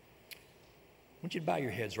 I want you to bow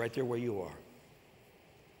your heads right there where you are.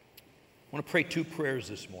 I want to pray 2 prayers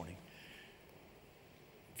this morning.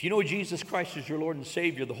 If you know Jesus Christ as your Lord and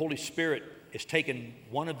Savior, the Holy Spirit has taken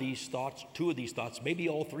one of these thoughts, 2 of these thoughts, maybe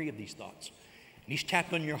all 3 of these thoughts. And He's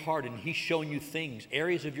tapped on your heart and He's showing you things,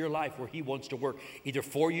 areas of your life where He wants to work, either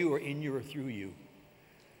for you or in you or through you.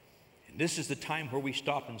 And this is the time where we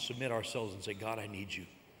stop and submit ourselves and say, God, I need you.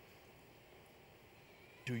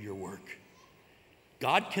 Do your work.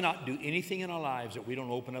 God cannot do anything in our lives that we don't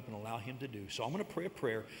open up and allow Him to do. So I'm going to pray a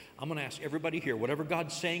prayer. I'm going to ask everybody here, whatever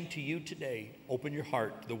God's saying to you today, open your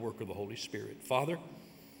heart to the work of the Holy Spirit. Father,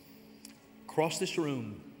 across this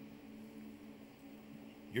room,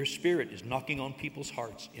 your Spirit is knocking on people's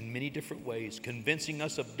hearts in many different ways, convincing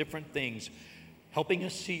us of different things, helping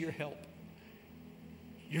us see your help.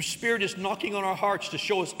 Your Spirit is knocking on our hearts to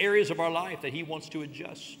show us areas of our life that He wants to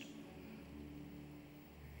adjust.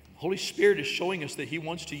 Holy Spirit is showing us that He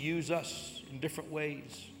wants to use us in different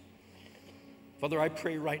ways. Father, I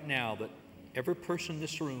pray right now that every person in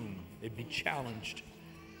this room would be challenged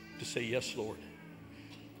to say, yes, Lord.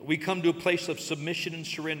 We come to a place of submission and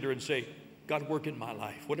surrender and say, God, work in my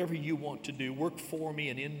life. Whatever you want to do, work for me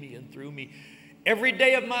and in me and through me. Every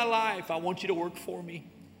day of my life, I want you to work for me.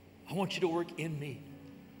 I want you to work in me.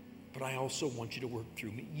 But I also want you to work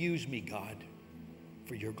through me. Use me, God,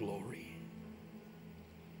 for your glory.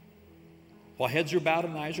 While heads are bowed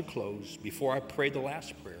and eyes are closed, before I pray the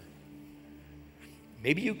last prayer,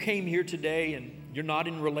 maybe you came here today and you're not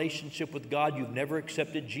in relationship with God. You've never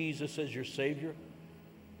accepted Jesus as your Savior.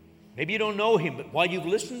 Maybe you don't know Him, but while you've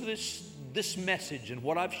listened to this message and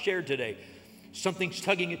what I've shared today, something's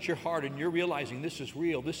tugging at your heart and you're realizing this is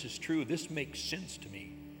real, this is true, this makes sense to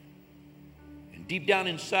me. And deep down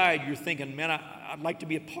inside, you're thinking, man, I'd like to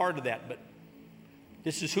be a part of that, but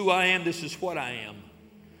this is who I am, this is what I am.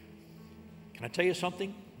 Can I tell you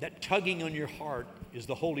something? That tugging on your heart is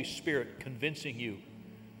the Holy Spirit convincing you.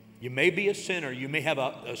 You may be a sinner. You may have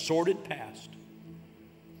a sordid past.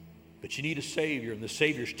 But you need a Savior. And the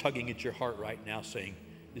Savior's tugging at your heart right now saying,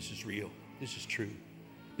 this is real. This is true.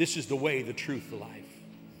 This is the way, the truth, the life.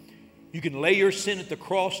 You can lay your sin at the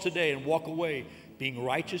cross today and walk away being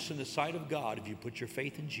righteous in the sight of God if you put your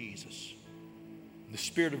faith in Jesus. And the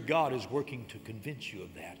Spirit of God is working to convince you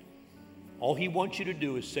of that. All He wants you to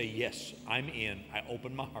do is say, yes, I'm in. I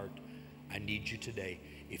open my heart. I need you today.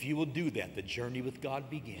 If you will do that, the journey with God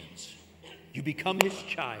begins. You become His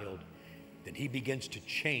child. Then He begins to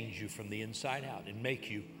change you from the inside out and make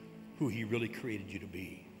you who He really created you to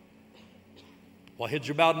be. While heads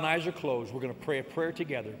are bowed and eyes are closed, we're going to pray a prayer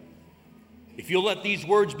together. If you'll let these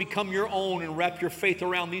words become your own and wrap your faith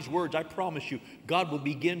around these words, I promise you, God will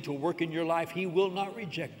begin to work in your life. He will not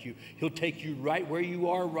reject you. He'll take you right where you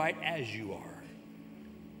are, right as you are.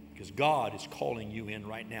 Because God is calling you in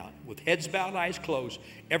right now. With heads bowed, eyes closed,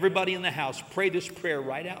 everybody in the house, pray this prayer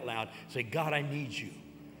right out loud. Say, God, I need you.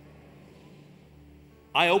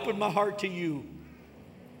 I open my heart to you.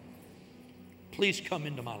 Please come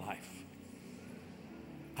into my life.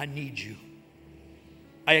 I need you.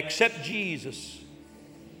 I accept Jesus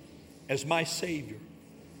as my Savior.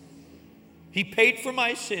 He paid for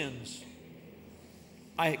my sins.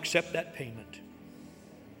 I accept that payment.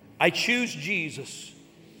 I choose Jesus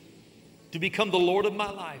to become the Lord of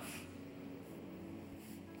my life.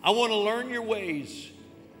 I want to learn your ways.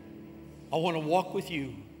 I want to walk with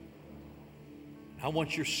you. I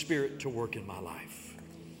want your Spirit to work in my life.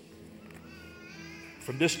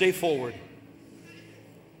 From this day forward,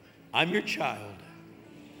 I'm your child.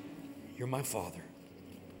 You're my Father.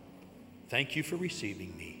 Thank you for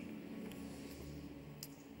receiving me.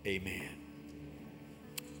 Amen.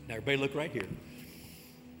 Now everybody look right here.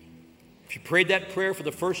 If you prayed that prayer for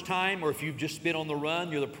the first time, or if you've just been on the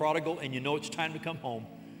run, you're the prodigal, and you know it's time to come home,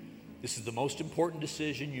 this is the most important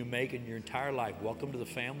decision you make in your entire life. Welcome to the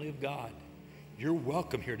family of God. You're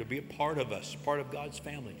welcome here to be a part of us, part of God's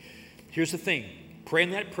family. Here's the thing.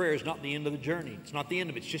 Praying that prayer is not the end of the journey. It's not the end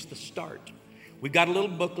of it. It's just the start. We've got a little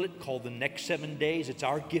booklet called The Next 7 Days. It's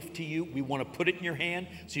our gift to you. We want to put it in your hand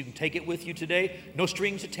so you can take it with you today. No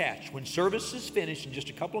strings attached. When service is finished in just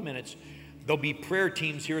a couple of minutes, there'll be prayer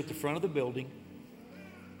teams here at the front of the building.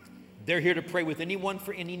 They're here to pray with anyone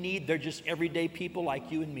for any need. They're just everyday people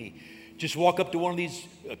like you and me. Just walk up to one of these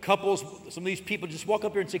couples, some of these people, just walk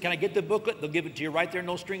up here and say, can I get the booklet? They'll give it to you right there,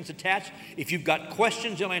 no strings attached. If you've got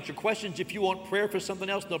questions, they'll answer questions. If you want prayer for something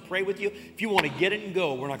else, they'll pray with you. If you want to get it and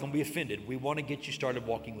go, we're not going to be offended. We want to get you started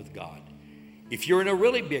walking with God. If you're in a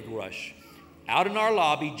really big rush, out in our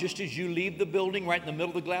lobby, just as you leave the building, right in the middle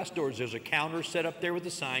of the glass doors, there's a counter set up there with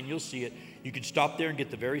a sign. You'll see it. You can stop there and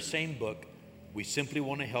get the very same book. We simply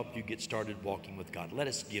want to help you get started walking with God. Let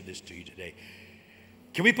us give this to you today.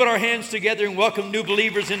 Can we put our hands together and welcome new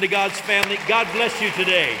believers into God's family? God bless you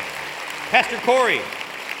today. Pastor Corey.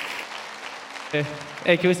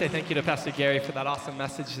 Hey, can we say thank you to Pastor Gary for that awesome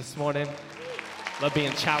message this morning? Love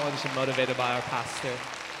being challenged and motivated by our pastor.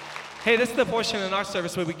 Hey, this is the portion in our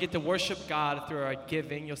service where we get to worship God through our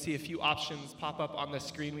giving. You'll see a few options pop up on the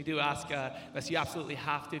screen. We do ask, unless you absolutely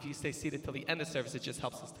have to, if you stay seated till the end of service, it just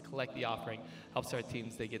helps us to collect the offering, helps our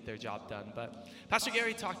teams, they get their job done. But Pastor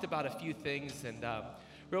Gary talked about a few things, and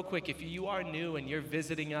real quick, if you are new and you're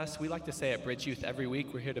visiting us, we like to say at Bridge Youth every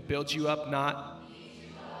week, we're here to build you up, not...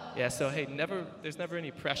 Yeah, so hey, there's never any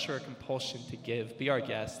pressure or compulsion to give. Be our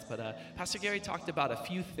guest. But Pastor Gary talked about a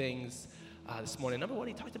few things this morning. Number one,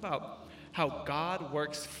 he talked about how God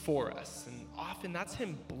works for us. And often that's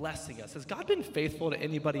him blessing us. Has God been faithful to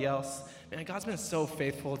anybody else? Man, God's been so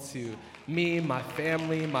faithful to me, my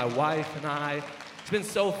family, my wife, and I. He's been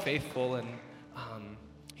so faithful, and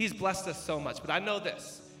he's blessed us so much. But I know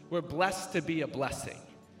this. We're blessed to be a blessing.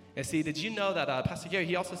 And see, did you know that Pastor Gary,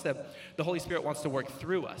 he also said the Holy Spirit wants to work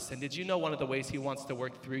through us. And did you know one of the ways he wants to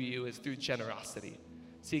work through you is through generosity?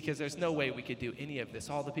 See, because there's no way we could do any of this.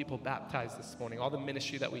 All the people baptized this morning, all the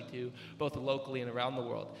ministry that we do, both locally and around the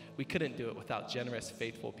world, we couldn't do it without generous,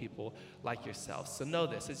 faithful people like yourselves. So know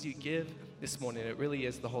this, as you give this morning, it really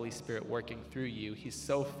is the Holy Spirit working through you. He's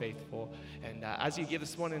so faithful. And as you give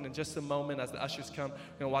this morning, in just a moment, as the ushers come,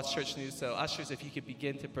 we're going to watch church news. So ushers, if you could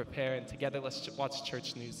begin to prepare, and together, let's watch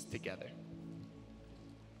church news together.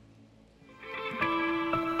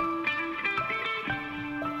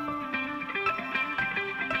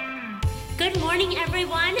 Good morning,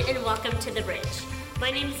 everyone, and welcome to The Bridge. My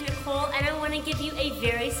name is Nicole, and I want to give you a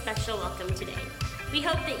very special welcome today. We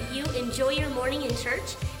hope that you enjoy your morning in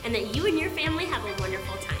church and that you and your family have a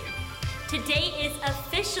wonderful time. Today is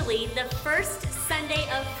officially the first Sunday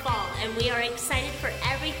of fall, and we are excited for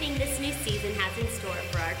everything this new season has in store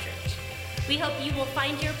for our church. We hope you will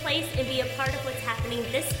find your place and be a part of what's happening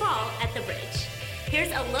this fall at The Bridge.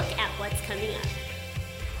 Here's a look at what's coming up.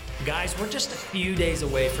 Guys, we're just a few days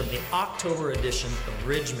away from the October edition of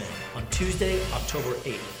Bridgemen on Tuesday, October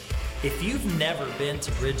 8th. If you've never been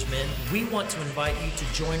to Bridgemen, we want to invite you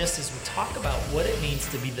to join us as we talk about what it means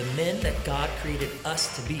to be the men that God created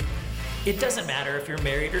us to be. It doesn't matter if you're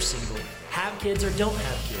married or single, have kids or don't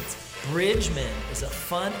have kids. Bridgemen is a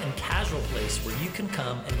fun and casual place where you can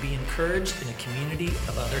come and be encouraged in a community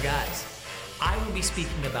of other guys. I will be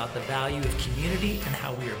speaking about the value of community and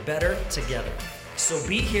how we are better together. So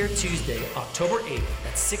be here Tuesday, October 8th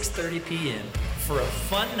at 6:30 p.m. for a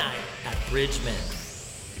fun night at Bridgemen.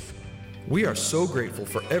 We are so grateful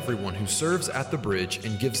for everyone who serves at the Bridge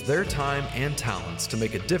and gives their time and talents to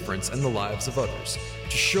make a difference in the lives of others.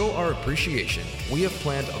 To show our appreciation, we have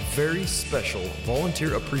planned a very special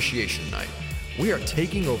Volunteer Appreciation Night. We are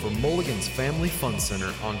taking over Mulligan's Family Fun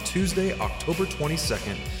Center on Tuesday, October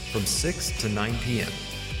 22nd from 6 to 9 p.m.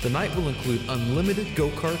 The night will include unlimited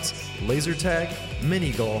go-karts, laser tag, mini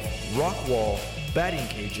golf, rock wall, batting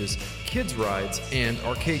cages, kids rides, and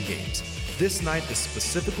arcade games. This night is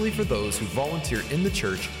specifically for those who volunteer in the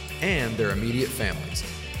church and their immediate families.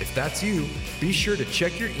 If that's you, be sure to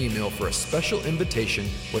check your email for a special invitation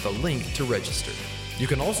with a link to register. You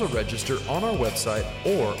can also register on our website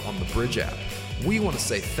or on the Bridge app. We want to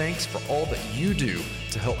say thanks for all that you do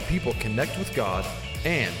to help people connect with God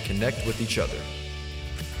and connect with each other.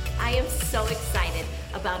 I am so excited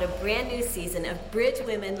about a brand new season of Bridge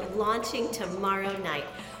Women launching tomorrow night.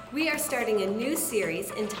 We are starting a new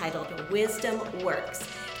series entitled Wisdom Works.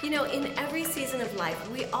 You know, in every season of life,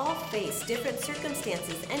 we all face different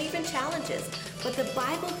circumstances and even challenges, but the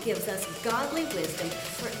Bible gives us godly wisdom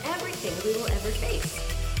for everything we will ever face.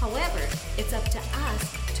 However, it's up to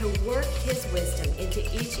us to work His wisdom into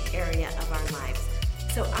each area of our lives.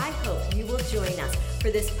 So I hope you will join us for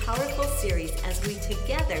this powerful series as we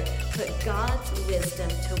together put God's wisdom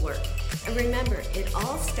to work. And remember, it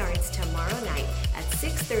all starts tomorrow night at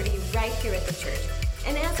 6:30 right here at the church.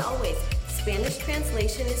 And as always, Spanish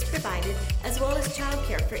translation is provided, as well as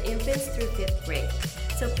childcare for infants through 5th grade.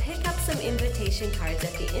 So pick up some invitation cards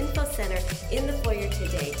at the Info Center in the foyer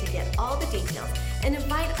today to get all the details, and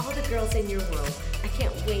invite all the girls in your world. I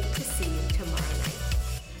can't wait to see you tomorrow night.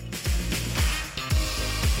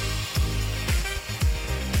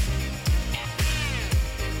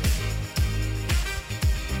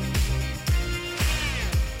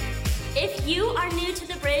 If you are new to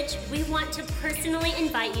the Bridge, we want to personally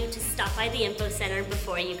invite you to stop by the Info Center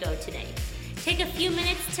before you go today. Take a few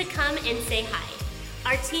minutes to come and say hi.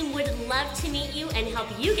 Our team would love to meet you and help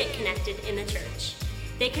you get connected in the church.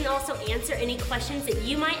 They can also answer any questions that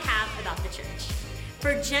you might have about the church.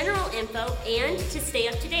 For general info and to stay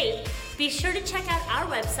up to date, be sure to check out our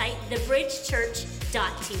website,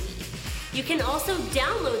 thebridgechurch.tv. You can also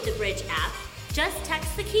download the Bridge app. Just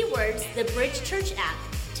text the keywords, the Bridge Church app,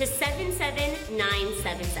 to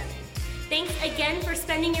 77977. Thanks again for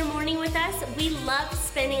spending your morning with us. We love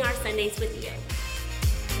spending our Sundays with you.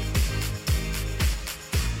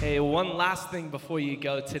 Hey, one last thing before you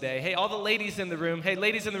go today. Hey, all the ladies in the room. Hey,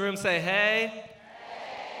 ladies in the room, say hey.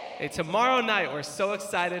 Hey, tomorrow night, we're so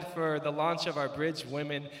excited for the launch of our Bridge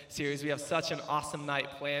Women series. We have such an awesome night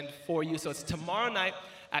planned for you. So it's tomorrow night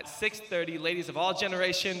at 6:30. Ladies of all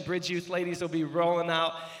generations, Bridge Youth ladies will be rolling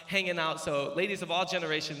out, hanging out. So ladies of all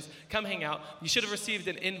generations, come hang out. You should have received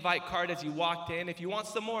an invite card as you walked in. If you want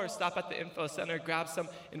some more, stop at the Info Center, grab some,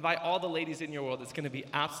 invite all the ladies in your world. It's going to be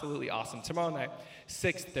absolutely awesome. Tomorrow night,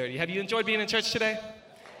 6:30. Have you enjoyed being in church today?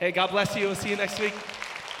 Hey, God bless you. We'll see you next week.